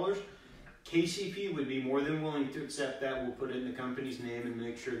 million, KCP would be more than willing to accept that. We'll put it in the company's name and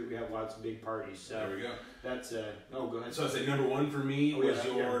make sure that we have lots of big parties. So there we go. That's go ahead. So I'd say number one for me was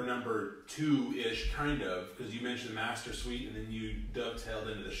your number two-ish, kind of, because you mentioned the master suite and then you dovetailed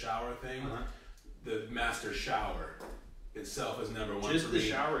into the shower thing. The master shower itself is number one. Just for the me.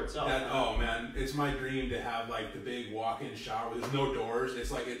 shower itself. Oh man, it's my dream to have like the big walk-in shower. There's no doors.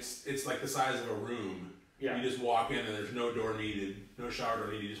 It's like the size of a room. Yeah. You just walk in and there's no door needed, no shower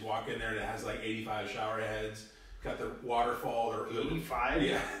door needed. You just walk in there and it has like 85 shower heads. Got the waterfall or 85.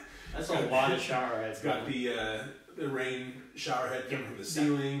 Yeah, that's a lot of shower heads. Got the rain shower head coming from the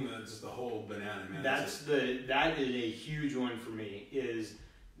ceiling. Just the whole banana, man. That is a huge one for me. Is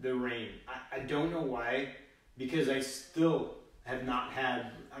the rain. I don't know why, because I still have not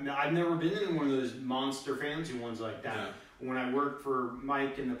had. I mean, I've never been in one of those monster fancy ones like that. Yeah. When I worked for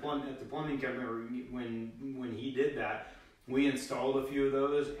Mike in at the plumbing company, when he did that, we installed a few of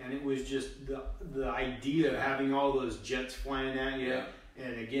those, and it was just the idea of having all those jets flying at you. Yeah.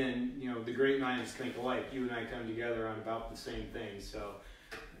 And again, the great minds think alike. You and I come together on about the same thing, so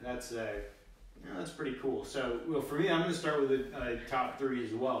that's pretty cool. So, well, for me, I'm going to start with a top 3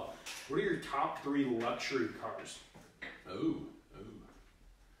 as well. What are your top 3 luxury cars?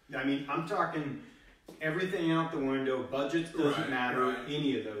 I mean, I'm talking everything out the window. Budgets doesn't matter.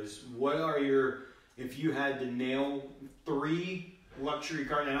 Any of those. What are if you had to nail 3 luxury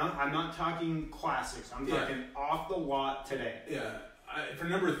cars, and I'm not talking classics. I'm talking off the lot today. Yeah. For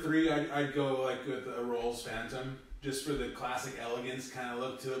number 3, I'd go like with a Rolls Phantom, just for the classic elegance kind of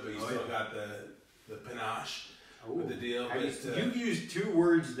look to it, but you still got the panache with the deal. You've used 2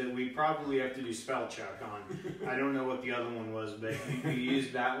 words that we probably have to do spell check on. I don't know what the other one was, but you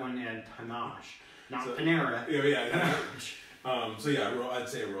used that one and panache. Not Panera. I'd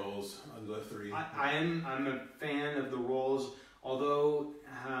say Rolls. I'll go 3. I'm a fan of the Rolls, although,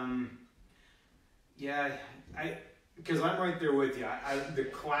 because I'm right there with you. The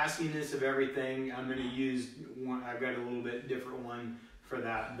classiness of everything, I'm going to use one. I've got a little bit different one for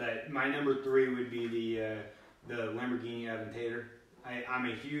that, but my number 3 would be the Lamborghini Aventador. I'm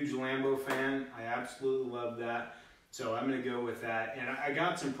a huge Lambo fan. I absolutely love that. So I'm going to go with that. And I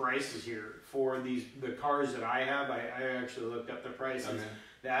got some prices here for the cars that I have. I actually looked up the prices. Okay.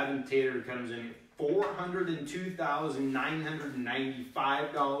 The Aventador comes in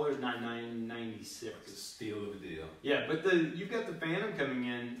 $402,995, not $996. It's a steal of a deal. Yeah, but you've got the Phantom coming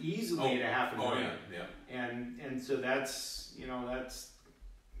in easily at $500,000. Oh yeah. And so that's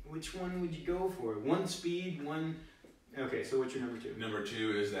which one would you go for? One speed, one. Okay, so what's your number 2? Number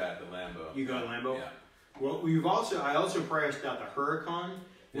 2 is the Lambo. You got Lambo? Yeah. Well, I also priced out the Hurricane,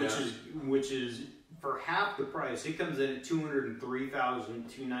 which is for half the price. It comes in at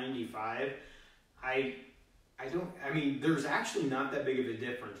 $203,295. There's actually not that big of a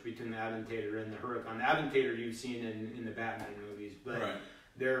difference between the Aventador and the Hurricane. The Aventador you've seen in the Batman movies, but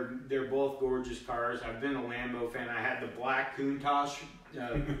they're both gorgeous cars. I've been a Lambo fan. I had the black Countach. You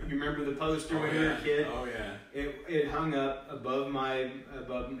remember the poster when you were a kid? Oh yeah. It hung up above my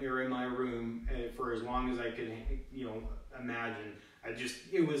room for as long as I could imagine.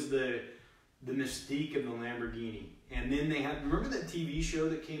 It was the the mystique of the Lamborghini. And then they had, remember that TV show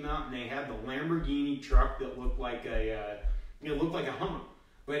that came out and they had the Lamborghini truck that looked like it looked like a Hummer.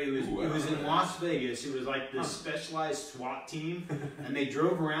 But it was in Las Vegas. It was like this specialized SWAT team, and they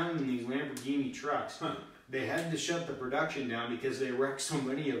drove around in these Lamborghini trucks. They had to shut the production down because they wrecked so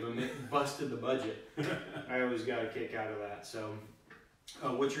many of them, it busted the budget. I always got a kick out of that. So,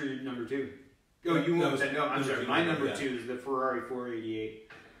 what's your number 2? Oh, you won't say no. I'm sorry. My number 2 is the Ferrari 488.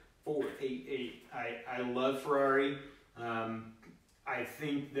 I love Ferrari. I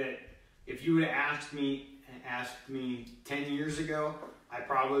think that if you would have asked me 10 years ago, I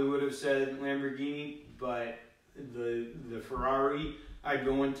probably would have said Lamborghini, but the Ferrari, I'd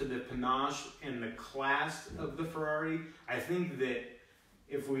go into the panache and the class of the Ferrari. I think that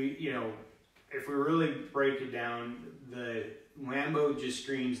if we really break it down, the Lambo just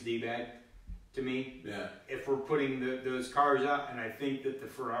screams D-bag to me. Yeah. If we're putting those cars out, and I think that the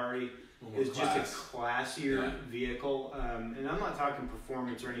Ferrari is just a classier vehicle, and I'm not talking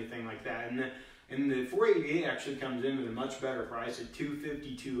performance or anything like that. And the 488 actually comes in with a much better price at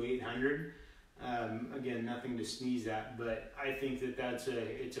 $252,800. Again, nothing to sneeze at, but I think that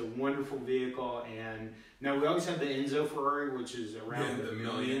it's a wonderful vehicle. And now we always have the Enzo Ferrari, which is around the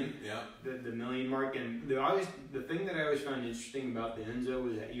million, the million mark. And the thing that I always found interesting about the Enzo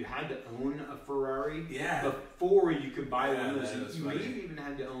was that you had to own a Ferrari before you could buy one of those. You maybe even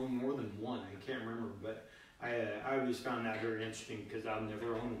had to own more than one. I can't remember, but I always found that very interesting because I'll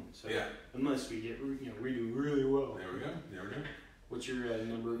never own one. So unless we get we do really well. There we go. What's your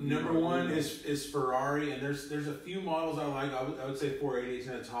number? Number 1 is Ferrari, and there's a few models I like. I would say 488 is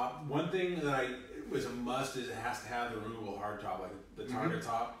in the top. One thing that was a must is it has to have the removable hardtop, like the Targa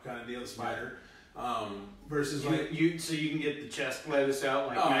top kind of deal, the Spider. Versus so you can get the chest lettuce out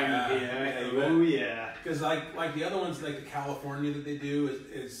like 90. Because like the other ones, like the California that they do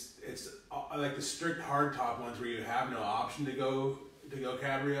it's like the strict hardtop ones where you have no option to go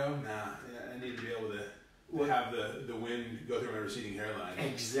cabrio. I need to be able to have the wind go through my receding hairline.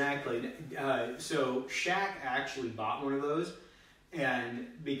 Exactly. So Shaq actually bought one of those, and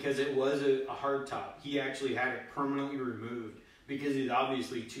because it was a hard top, he actually had it permanently removed because he's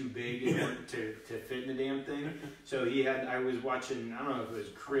obviously too big to fit in the damn thing. So I was watching, I don't know if it was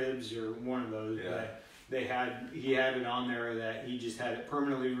Cribs or one of those, but he had it on there that he just had it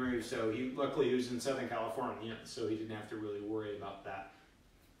permanently removed. So luckily he was in Southern California, so he didn't have to really worry about that.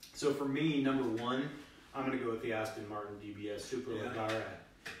 So for me, number 1, I'm going to go with the Aston Martin DBS Superleggera.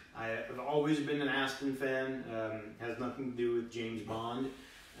 I've always been an Aston fan. Has nothing to do with James Bond.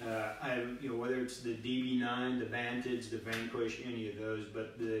 Whether it's the DB9, the Vantage, the Vanquish, any of those,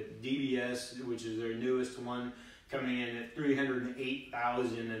 but the DBS, which is their newest one, coming in at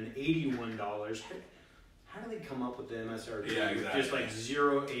 $308,081. How do they come up with the MSRP? Yeah, exactly. Just like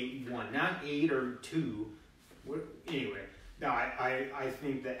 081, not 8 or 2. Anyway. No, I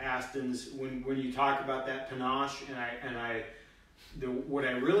think that Aston's, when you talk about that panache, what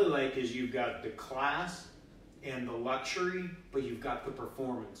I really like is you've got the class and the luxury, but you've got the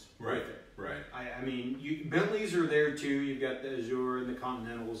performance with it. Right. I mean, Bentleys are there too. You've got the Azure and the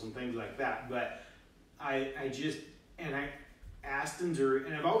Continentals and things like that. But Astons are,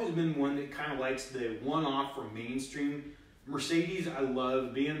 and I've always been one that kind of likes the one-off from mainstream. Mercedes I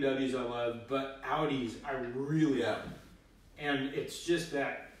love, BMWs I love, but Audis I really love. And it's just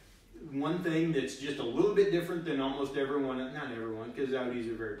that one thing that's just a little bit different than almost everyone, not everyone, because Audis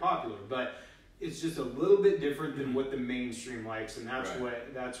are very popular, but it's just a little bit different than what the mainstream likes, and that's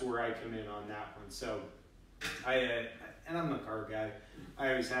where I come in on that one. So, and I'm a car guy. I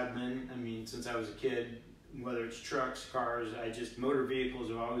always have been. I mean, since I was a kid, whether it's trucks, cars, motor vehicles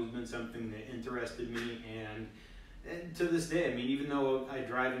have always been something that interested me, and to this day, I mean, even though I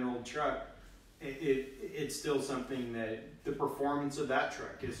drive an old truck, it's still something that the performance of that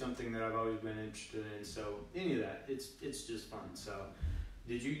truck is something that I've always been interested in. So any of that, it's just fun. So,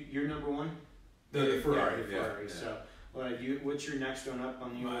 your number 1? The Ferrari. Yeah. So, what's your next one up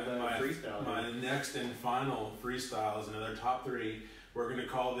on the freestyle? My next and final freestyle is another top 3. We're going to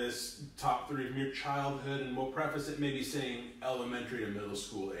call this top 3 from your childhood, and we'll preface it maybe saying elementary to middle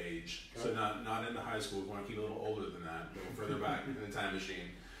school age. Okay. So not into high school. We want to keep it a little older than that, a little further back in the time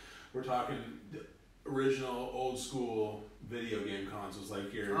machine. We're talking original old school video game consoles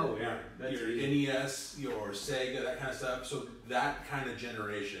like your NES, your Sega, that kind of stuff. So that kind of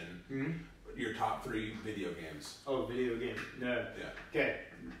generation, your top 3 video games. Oh, video game. No. Yeah. Okay.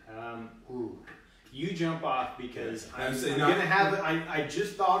 You jump off because I'm gonna have. I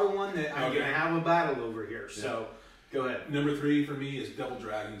just thought of one that I'm gonna have a battle over here. So go ahead. Number 3 for me is Double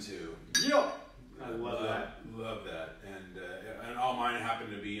Dragon 2. Yep. I love that. Love that. And all mine happen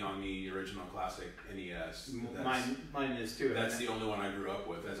to be on the original classic NES. Mine is too. That's the only one I grew up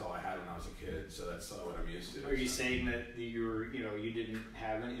with. That's all I had when I was a kid. So that's what I'm used to. Are you saying that you didn't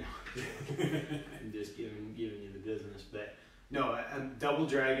have any? I'm just giving you the business, but no, Double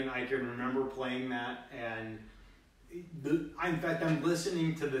Dragon. I can remember playing that, and in fact, I'm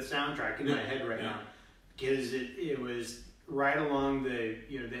listening to the soundtrack in my head right now because it was right along the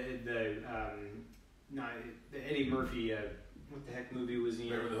Eddie Murphy. What the heck movie was he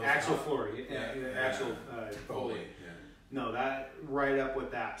in? Axel Foley. Axel Foley. Yeah. No, that right up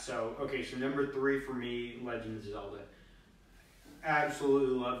with that. So okay, so number 3 for me, Legend of Zelda.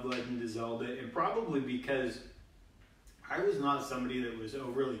 Absolutely loved Legend of Zelda, and probably because I was not somebody that was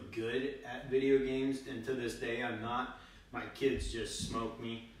overly good at video games, and to this day I'm not. My kids just smoke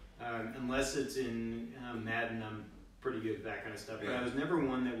me. Unless it's in Madden, I'm pretty good at that kind of stuff. But I was never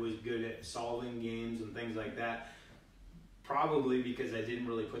one that was good at solving games and things like that. Probably because I didn't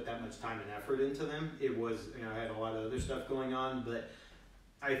really put that much time and effort into them. It was, I had a lot of other stuff going on, but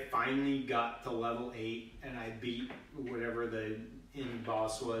I finally got to level 8 and I beat whatever the end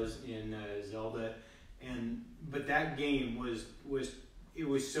boss was in Zelda. But that game was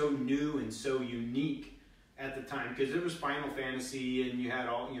so new and so unique at the time, because it was Final Fantasy and you had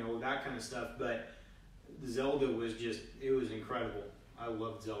all, that kind of stuff, but Zelda was it was incredible. I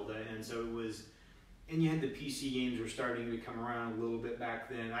loved Zelda, and so it was, and you had the PC games were starting to come around a little bit back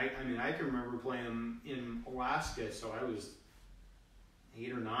then. I can remember playing them in Alaska, so I was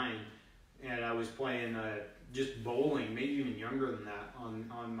 8 or 9, and I was playing just bowling, maybe even younger than that,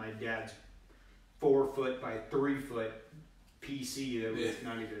 on my dad's 4-foot by 3-foot PC. That was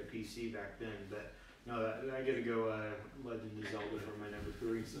not even a PC back then, but no, I got to go Legend of Zelda for my number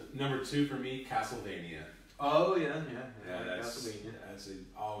 3. Number 2 for me, Castlevania. Oh yeah. Castlevania. That's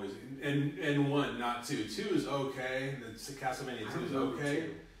always and 1, not 2. 2 is okay. Castlevania 2 is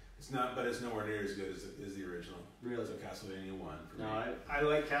okay. It's not, but it's nowhere near as good as the original. Really? So Castlevania 1 for me. No, I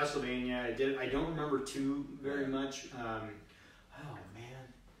like Castlevania. I don't remember 2 very much. Oh man,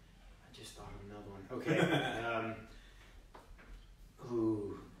 I just thought of another one. Okay.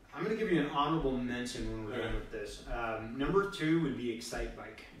 I'm going to give you an honorable mention when we're done with this. Number 2 would be Excite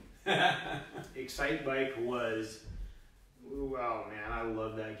Bike. Excite Bike was, wow man, I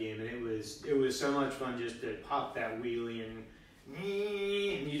love that game, and it was so much fun just to pop that wheelie and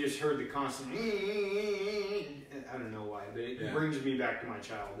you just heard the constant. I don't know why, but it brings me back to my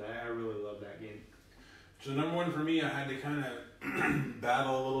childhood. I really love that game. So number 1 for me, I had to kind of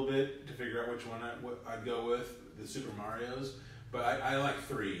battle a little bit to figure out which one I'd go with, the Super Marios. But I like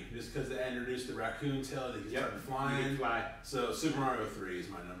 3, just because they introduced the raccoon tail, they started flying. So Super Mario 3 is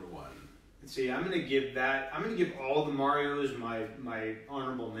my number 1. See, I'm gonna give all the Marios my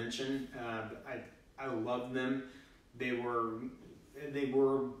honorable mention. I love them. They were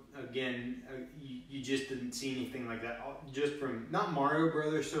again. You just didn't see anything like that. Just from not Mario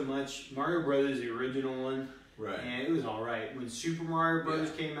Brothers so much. Mario Brothers, the original one. Right. And it was all right. When Super Mario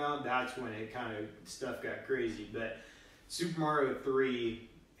Brothers came out, that's when it kind of stuff got crazy. But Super Mario 3,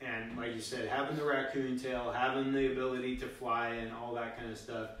 and like you said, having the raccoon tail, having the ability to fly and all that kind of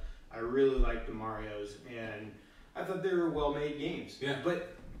stuff, I really liked the Marios, and I thought they were well-made games. Yeah.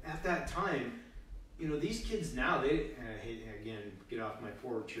 But at that time, these kids now, get off my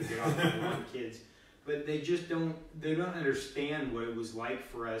porch or get off my lawn, kids, but they don't understand what it was like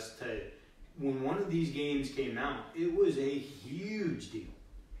for us to, when one of these games came out, it was a huge deal.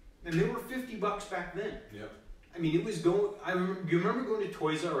 And they were $50 back then. Yep. I mean, it was going. You remember going to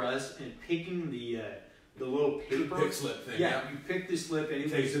Toys R Us and picking the little paper pick slip thing. Yeah, you pick the slip and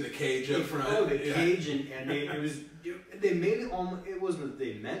it takes to the cage up front. Oh, the cage, and they made it almost. It wasn't that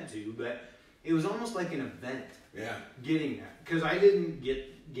they meant to, but it was almost like an event. Yeah. Getting that, because I didn't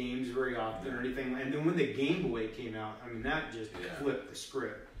get games very often or anything, and then when the Game Boy came out, I mean that just flipped the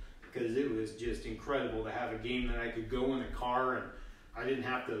script, because it was just incredible to have a game that I could go in a car and I didn't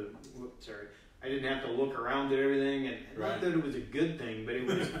have to. I didn't have to look around at everything, and not that it was a good thing, but it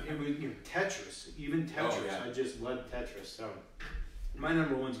was Tetris, even Tetris. Oh, yeah. I just loved Tetris. So my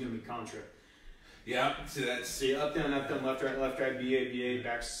number 1's gonna be Contra. Yeah, see up down, left right, BA,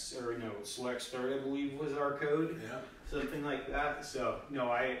 back select start, I believe was our code. Yeah, something like that. So no,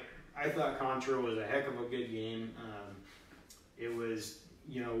 I thought Contra was a heck of a good game. It was,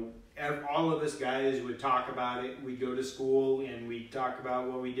 all of us guys would talk about it. We'd go to school and we'd talk about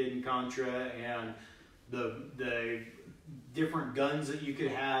what we did in Contra and the different guns that you could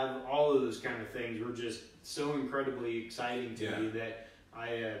have. All of those kind of things were just so incredibly exciting to me that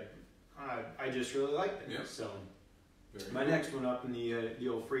I just really liked it. Yep. So my next one up in the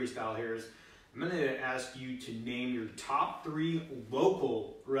old freestyle here is I'm going to ask you to name your top 3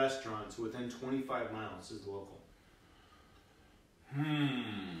 local restaurants within 25 miles is local. You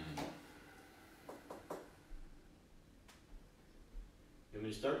want me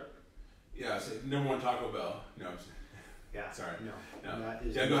to start? Yeah, so number 1, Taco Bell. No, Yeah. sorry. No.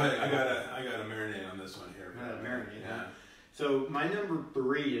 Yeah, go ahead. I got a marinade on this one here. Marinade. Yeah. So my number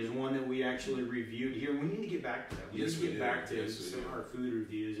 3 is one that we actually reviewed here. We need to get back to that. We need to get back to our food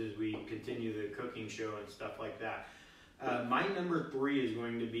reviews as we continue the cooking show and stuff like that. My number 3 is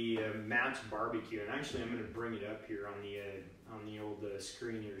going to be Matt's Barbecue, and actually I'm going to bring it up here on the old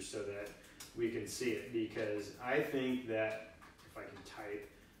screen here so that we can see it, because I think that if I can type,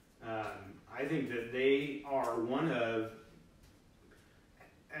 I think that they are one of.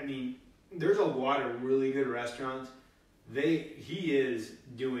 I mean, there's a lot of really good restaurants. He is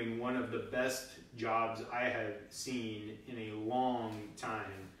doing one of the best jobs I have seen in a long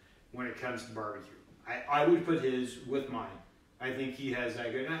time when it comes to barbecue. I would put his with mine. I think he has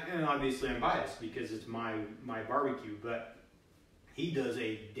that good, and obviously I'm biased because it's my barbecue, but he does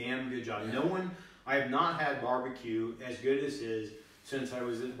a damn good job. Yeah. I have not had barbecue as good as his since I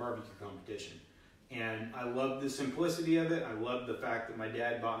was at the barbecue competition. And I love the simplicity of it. I love the fact that my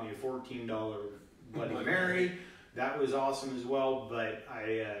dad bought me a $14 Bloody Mary. That was awesome as well, but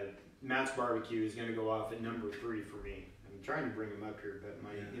Matt's Barbecue is going to go off at number 3 for me. I'm trying to bring him up here, but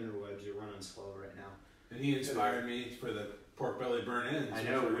my interwebs are running slow right now. And he inspired me for the pork belly burn-ins. I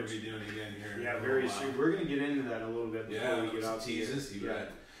know. We're going to be doing again here. Yeah, very soon. We're going to get into that a little bit before we get off teases. You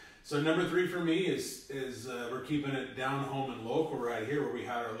bet. So number 3 for me is we're keeping it down home and local right here, where we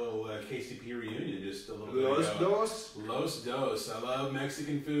had our little KCP reunion just a little bit ago. Los Dos. I love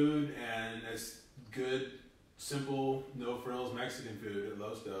Mexican food, and it's good, simple, no frills Mexican food at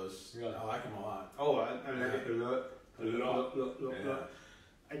Los Dos. Really? I like them a lot. Oh, I like it a lot.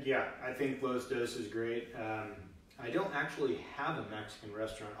 Yeah, I think Los Dos is great. I don't actually have a Mexican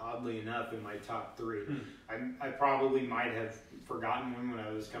restaurant, oddly enough, in my top 3. I probably might have forgotten one when I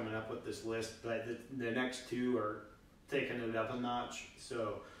was coming up with this list, but the next 2 are taking it up a notch.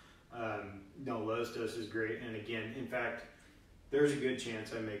 So, no, Los Dos is great. And again, in fact, there's a good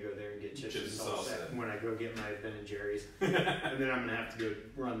chance I may go there and get chips and salsa when I go get my Ben & Jerry's. And then I'm going to have to go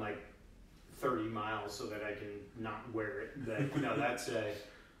run like 30 miles so that I can not wear it. But no, that's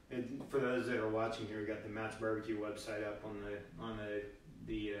and for those that are watching here, we got the Matt's Barbecue website up on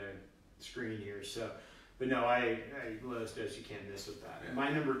the screen here. So, but no, Los Dos, you can't miss with that. Yeah.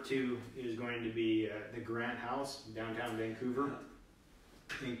 My number 2 is going to be the Grant House, downtown Vancouver.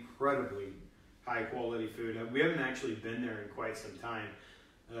 Incredibly high quality food. We haven't actually been there in quite some time.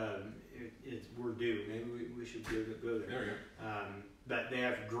 We're due. Maybe we should go there. There we go. But they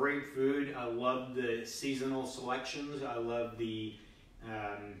have great food. I love the seasonal selections. I love the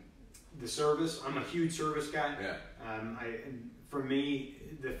service. I'm a huge service guy. Yeah. For me,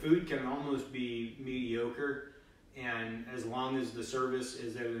 the food can almost be mediocre, and as long as the service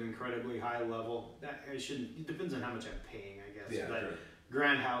is at an incredibly high level, it depends on how much I'm paying, I guess. Yeah, but sure.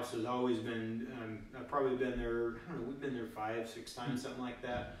 Grand House has always been, I've probably been there, I don't know, we've been there 5-6 times, something like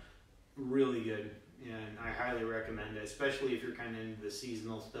that. Really good, and I highly recommend it, especially if you're kind of into the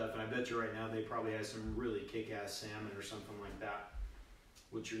seasonal stuff. And I bet you right now they probably have some really kick-ass salmon or something like that.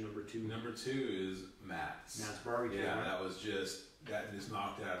 What's your number 2? Number 2 is Matt's. Matt's Barbecue. Yeah, right? that just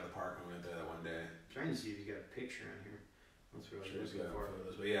knocked it out of the park when we went there that one day. I'm trying to see if he's got a picture on here. That's what I was looking for.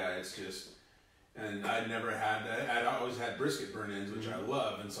 But yeah, it's just, and I'd never had that. I'd always had brisket burn-ins, which I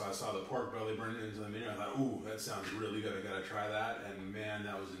love, and so I saw the pork belly burn-ins on the menu. I thought, ooh, that sounds really good. I gotta try that, and man,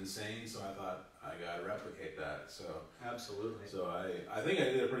 that was insane. So I thought I gotta replicate that. So absolutely. So I think I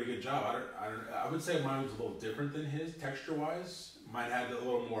did a pretty good job. I would say mine was a little different than his texture-wise. Mine had a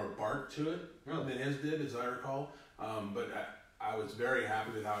little more bark to it than his did, as I recall. But I was very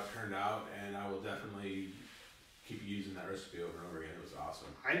happy with how it turned out, and I will definitely keep using that recipe over and over again. It was awesome.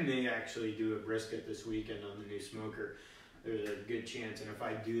 I may actually do a brisket this weekend on the new smoker. There's a good chance, and if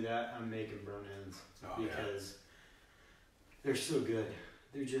I do that, I'm making burn-ins because they're so good.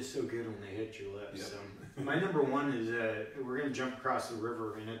 They're just so good when they hit your lips. Yep. So my number 1 is we're gonna jump across the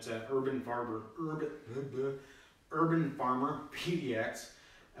river, and it's an Urban Farmer PDX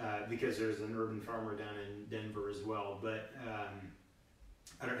because there's an Urban Farmer down in Denver as well. But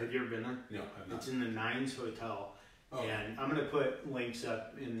have you ever been there? No, I've not. It's in the Nines Hotel. Oh. And I'm going to put links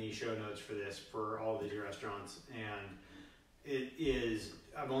up in the show notes for this, for all these restaurants. And it is,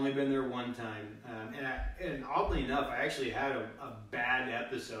 I've only been there one time. And oddly enough, I actually had a bad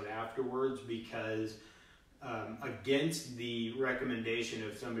episode afterwards because against the recommendation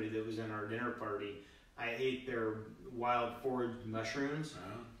of somebody that was in our dinner party, I ate their wild foraged mushrooms.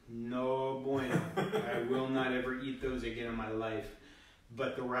 No bueno. I will not ever eat those again in my life.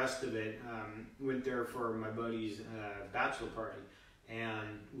 But the rest of it, went there for my buddy's bachelor party,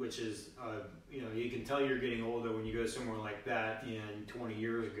 and which is, you can tell you're getting older when you go somewhere like that. In 20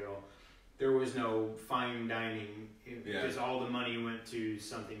 years ago, there was no fine dining because all the money went to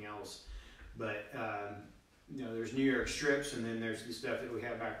something else. But there's New York strips, and then there's the stuff that we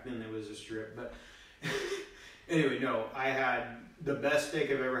had back then that was a strip. But anyway, no, I had the best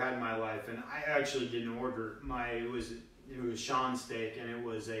steak I've ever had in my life, and I actually didn't order it was Sean's steak, and it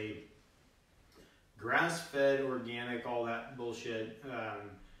was a grass-fed, organic, all that bullshit.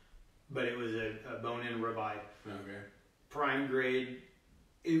 But it was a bone-in ribeye. Okay. Prime grade.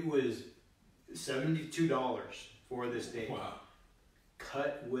 It was $72 for this steak. Wow.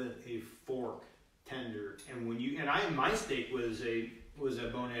 Cut with a fork, tender. And my steak was a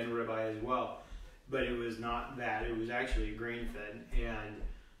bone-in ribeye as well, but it was not that. It was actually grain-fed and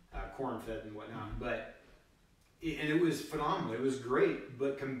corn-fed and whatnot. But and it was phenomenal. It was great,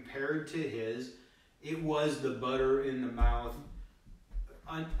 but compared to his, it was the butter in the mouth.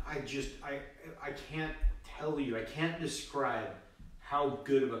 I can't tell you. I can't describe how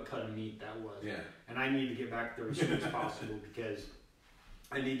good of a cut of meat that was. Yeah. And I need to get back there as soon as possible because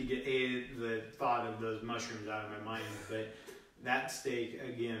I need to get the thought of those mushrooms out of my mind. But that steak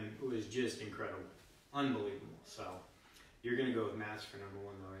again was just incredible, unbelievable. So. You're going to go with Matt's for number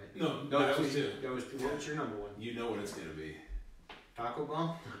one, though, right? No, that was two. What was your number one? You know what it's going to be. Taco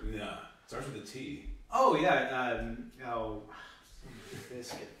Bell? No. Starts with a T. Oh, yeah.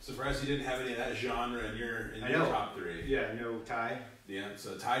 Biscuit. Surprised you didn't have any of that genre in your top three. Yeah, no Thai. Yeah,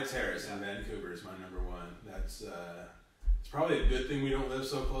 so Thai Terrace in Vancouver is my number one. That's it's probably a good thing we don't live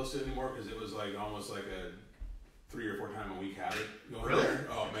so close to it anymore because it was like almost like a 3 or 4 time a week habit going there.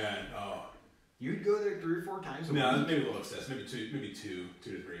 Oh, man. Oh. You'd go there 3 or 4 times a week? No, maybe a little excess. Maybe two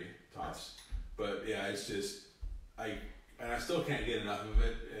to three tops. But yeah, it's just I still can't get enough of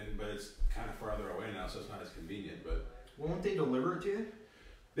it. But it's kind of farther away now, so it's not as convenient. But won't they deliver it to you?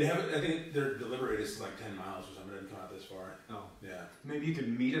 They haven't. I think their delivery radius is like 10 miles or something. It didn't come out this far. Oh, yeah. Maybe you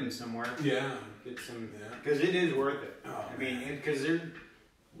could meet them somewhere. Yeah. Get some. Because it is worth it. Oh, I mean, because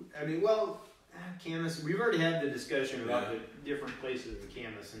Camas, we've already had the discussion about the different places in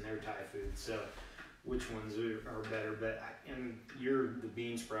Camas and their Thai food, so which ones are better, but the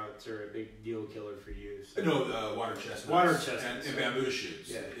bean sprouts are a big deal killer for you. So. No, water chestnuts. And bamboo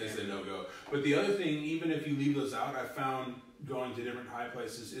shoots is the no-go. But the other thing, even if you leave those out, I found going to different Thai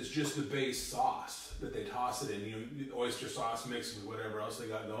places, is just the base sauce that they toss it in. Oyster sauce mixed with whatever else they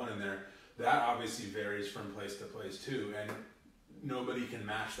got going in there. That obviously varies from place to place too, and nobody can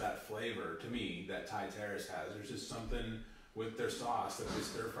match that flavor to me that Thai Terrace has. There's just something with their sauce that they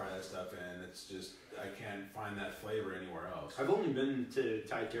stir fry that stuff in. It's just, I can't find that flavor anywhere else. I've only been to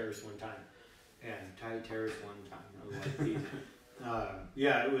Thai Terrace one time. I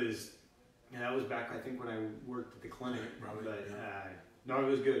was like, that was back, I think, when I worked at the clinic. Probably, but no, it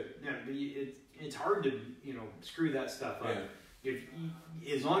was good. Yeah, but it's hard to screw that stuff up. Yeah.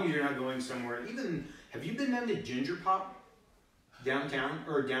 As long as you're not going somewhere. Even, have you been down to Ginger Pop? Downtown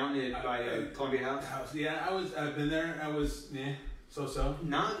or down by Columbia House? Yeah, I've been there. I was so.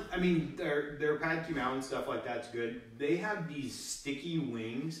 Not, I mean, their pad Kimao and stuff like that's good. They have these sticky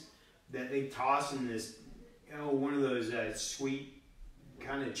wings that they toss in this, one of those sweet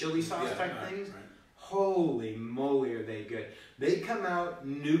kind of chili sauce type things. Right. Holy moly, are they good? They come out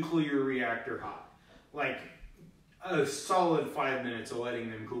nuclear reactor hot, like a solid 5 minutes of letting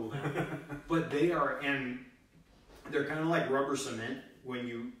them cool down. But they are they're kind of like rubber cement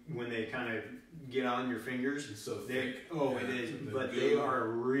when they kind of get on your fingers. It's so thick. It is. But they are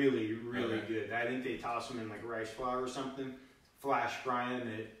really, really good. I think they toss them in like rice flour or something, flash fry them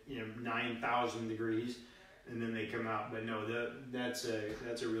at 9,000 degrees, and then they come out. But no, that's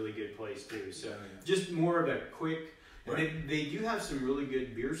a really good place too. So just more of a quick. And they do have some really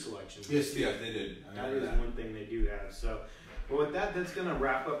good beer selections. Yes, they did. That is one thing they do have. So, well, with that's going to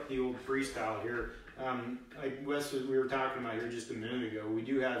wrap up the old freestyle here. Like Wes, we were talking about here just a minute ago, we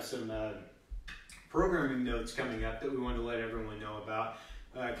do have some programming notes coming up that we want to let everyone know about.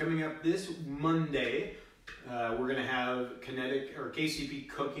 Coming up this Monday, we're going to have Kinetic or KCP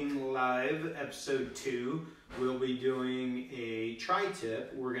Cooking Live Episode 2. We'll be doing a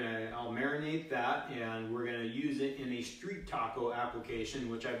tri-tip. I'll marinate that, and we're gonna use it in a street taco application,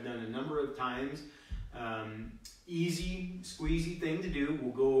 which I've done a number of times. Easy, squeezy thing to do.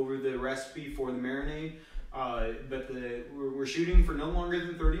 We'll go over the recipe for the marinade, but we're shooting for no longer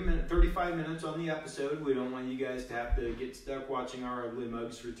than 35 minutes on the episode. We don't want you guys to have to get stuck watching our ugly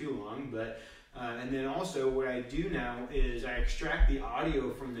mugs for too long, but And then also what I do now is I extract the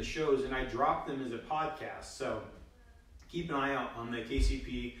audio from the shows and I drop them as a podcast. So keep an eye out on the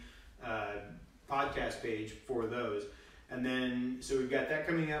KCP podcast page for those. And then, so we've got that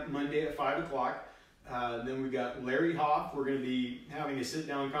coming up Monday at 5 o'clock. Then we've got Larry Hoff. We're going to be having a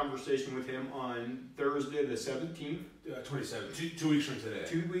sit-down conversation with him on Thursday the 17th. 27th, 2 weeks from today.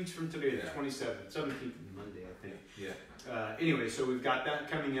 2 weeks from today, Yeah. the 27th. 17th is Monday, I think. Yeah. Anyway, so we've got that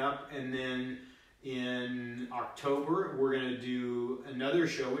coming up. And then in October, we're going to do another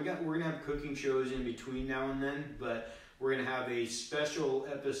show. We're going to have cooking shows in between now and then, but we're going to have a special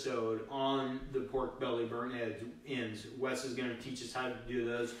episode on the pork belly burnt ends. Wes is going to teach us how to do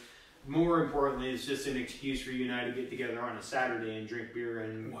those. More importantly, it's just an excuse for you and I to get together on a Saturday and drink beer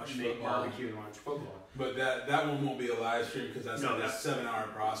and Watch make football. barbecue and watch football. But that one won't be a live stream because that's like a 7-hour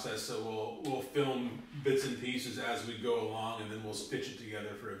process. So we'll film bits and pieces as we go along, and then we'll stitch it together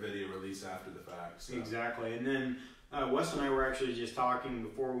for a video release after the fact. So. Exactly. And then Wes and I were actually just talking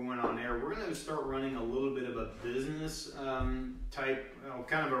before we went on air. We're going to start running a little bit of a business type,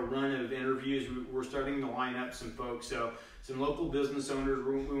 kind of a run of interviews. We're starting to line up some folks. So some local business owners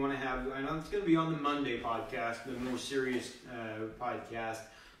we want to have. I know it's going to be on the Monday podcast, the more serious podcast.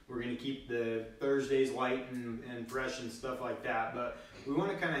 We're going to keep the Thursdays light and fresh and stuff like that. But we want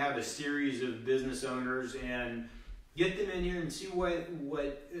to kind of have a series of business owners and get them in here and see what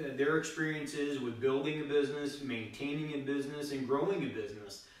their experience is with building a business, maintaining a business, and growing a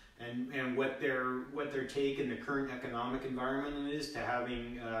business, and what their take in the current economic environment is to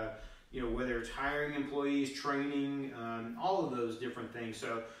having whether it's hiring employees, training, all of those different things.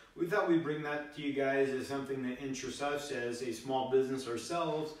 So we thought we'd bring that to you guys as something that interests us as a small business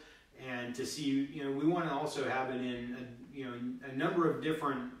ourselves, and to see, we want to also have it in a number of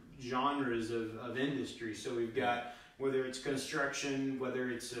different genres of industry. So we've got, whether it's construction, whether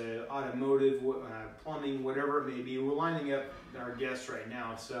it's automotive, plumbing, whatever it may be. We're lining up our guests right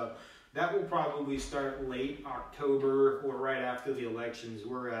now. So that will probably start late October or right after the elections.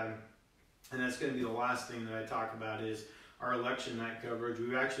 And that's going to be the last thing that I talk about is our election night coverage.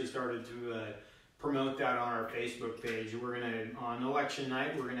 We've actually started to promote that on our Facebook page. On election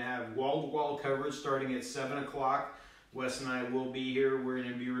night, we're going to have wall-to-wall coverage starting at 7 o'clock. Wes and I will be here. We're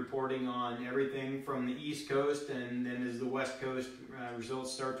going to be reporting on everything from the East Coast, and then as the West Coast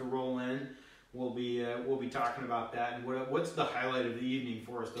results start to roll in, we'll be talking about that. And what's the highlight of the evening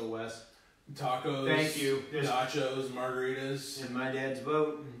for us, though, Wes? Tacos. Thank you. Nachos, margaritas, and my dad's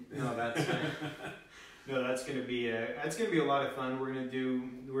vote. No, that's that's gonna be a lot of fun. We're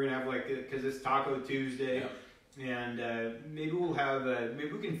gonna have because it's Taco Tuesday. Yep. And maybe we'll have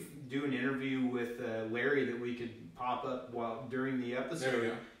maybe we can do an interview with Larry that we could pop up during the episode. There we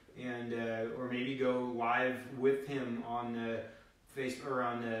go. And or maybe go live with him on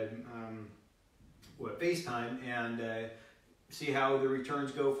FaceTime and see how the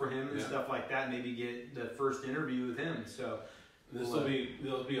returns go for him and stuff like that. Maybe get the first interview with him. So This'll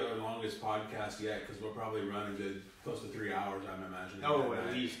be our longest podcast yet because we'll probably run a good close to 3 hours, I'm imagining. Oh,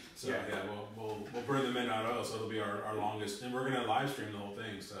 at least. So yeah, we'll burn the midnight oil, so it'll be our longest, and we're gonna live stream the whole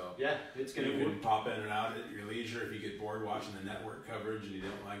thing. So yeah, it's gonna. You can pop in and out at your leisure if you get bored watching the network coverage and you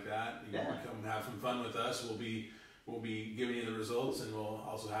don't like that. You can come and have some fun with us. We'll be giving you the results, and we'll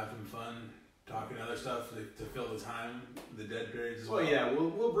also have some fun talking other stuff to fill the time, the dead periods as well. Well, yeah,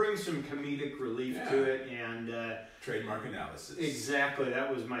 we'll bring some comedic relief to it and trademark analysis. Exactly,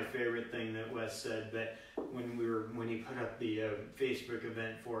 that was my favorite thing that Wes said. But when he put up the Facebook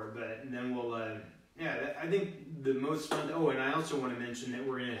event for it, and then we'll I think the most fun. Oh, and I also want to mention that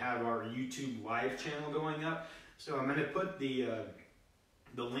we're going to have our YouTube live channel going up. So I'm going to put the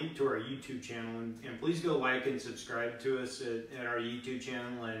link to our YouTube channel, and please go like and subscribe to us at our YouTube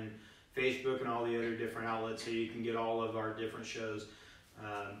channel and Facebook and all the other different outlets so you can get all of our different shows.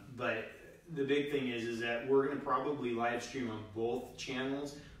 But the big thing is that we're going to probably live stream on both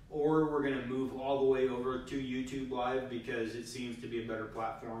channels, or we're going to move all the way over to YouTube Live because it seems to be a better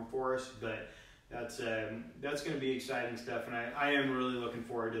platform for us. But that's going to be exciting stuff, and I am really looking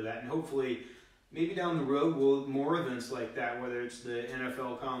forward to that. And hopefully, maybe down the road, we'll more events like that, whether it's the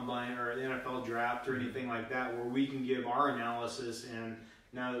NFL Combine or the NFL Draft or anything like that, where we can give our analysis. And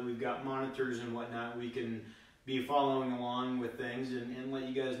now that we've got monitors and whatnot, we can be following along with things and let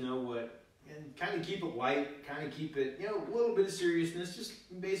you guys know and kind of keep it light, kind of keep it, a little bit of seriousness,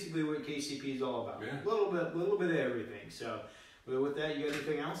 just basically what KCP is all about. Yeah. A little bit of everything. So, with that, you got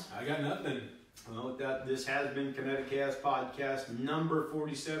anything else? I got nothing. Well, with that, this has been Kinetic Chaos Podcast number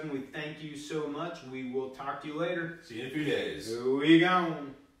 47. We thank you so much. We will talk to you later. See you in a few days. Here we go.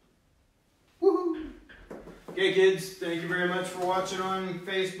 Woohoo! Okay, kids, thank you very much for watching on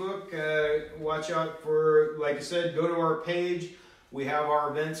Facebook. Watch out for, like I said, go to our page. We have our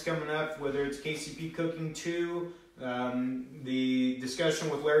events coming up, whether it's KCP Cooking 2, the discussion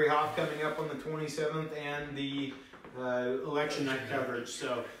with Larry Hoff coming up on the 27th, and the election night coverage.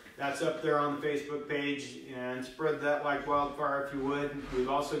 So that's up there on the Facebook page, and spread that like wildfire if you would. We've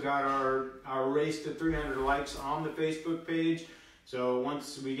also got our race to 300 likes on the Facebook page. So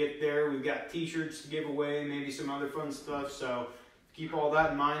once we get there, we've got t-shirts to give away, maybe some other fun stuff. So keep all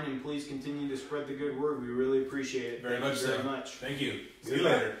that in mind, and please continue to spread the good word. We really appreciate it. Very much. Thank you very much. Thank you. See you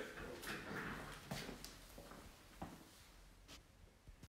later.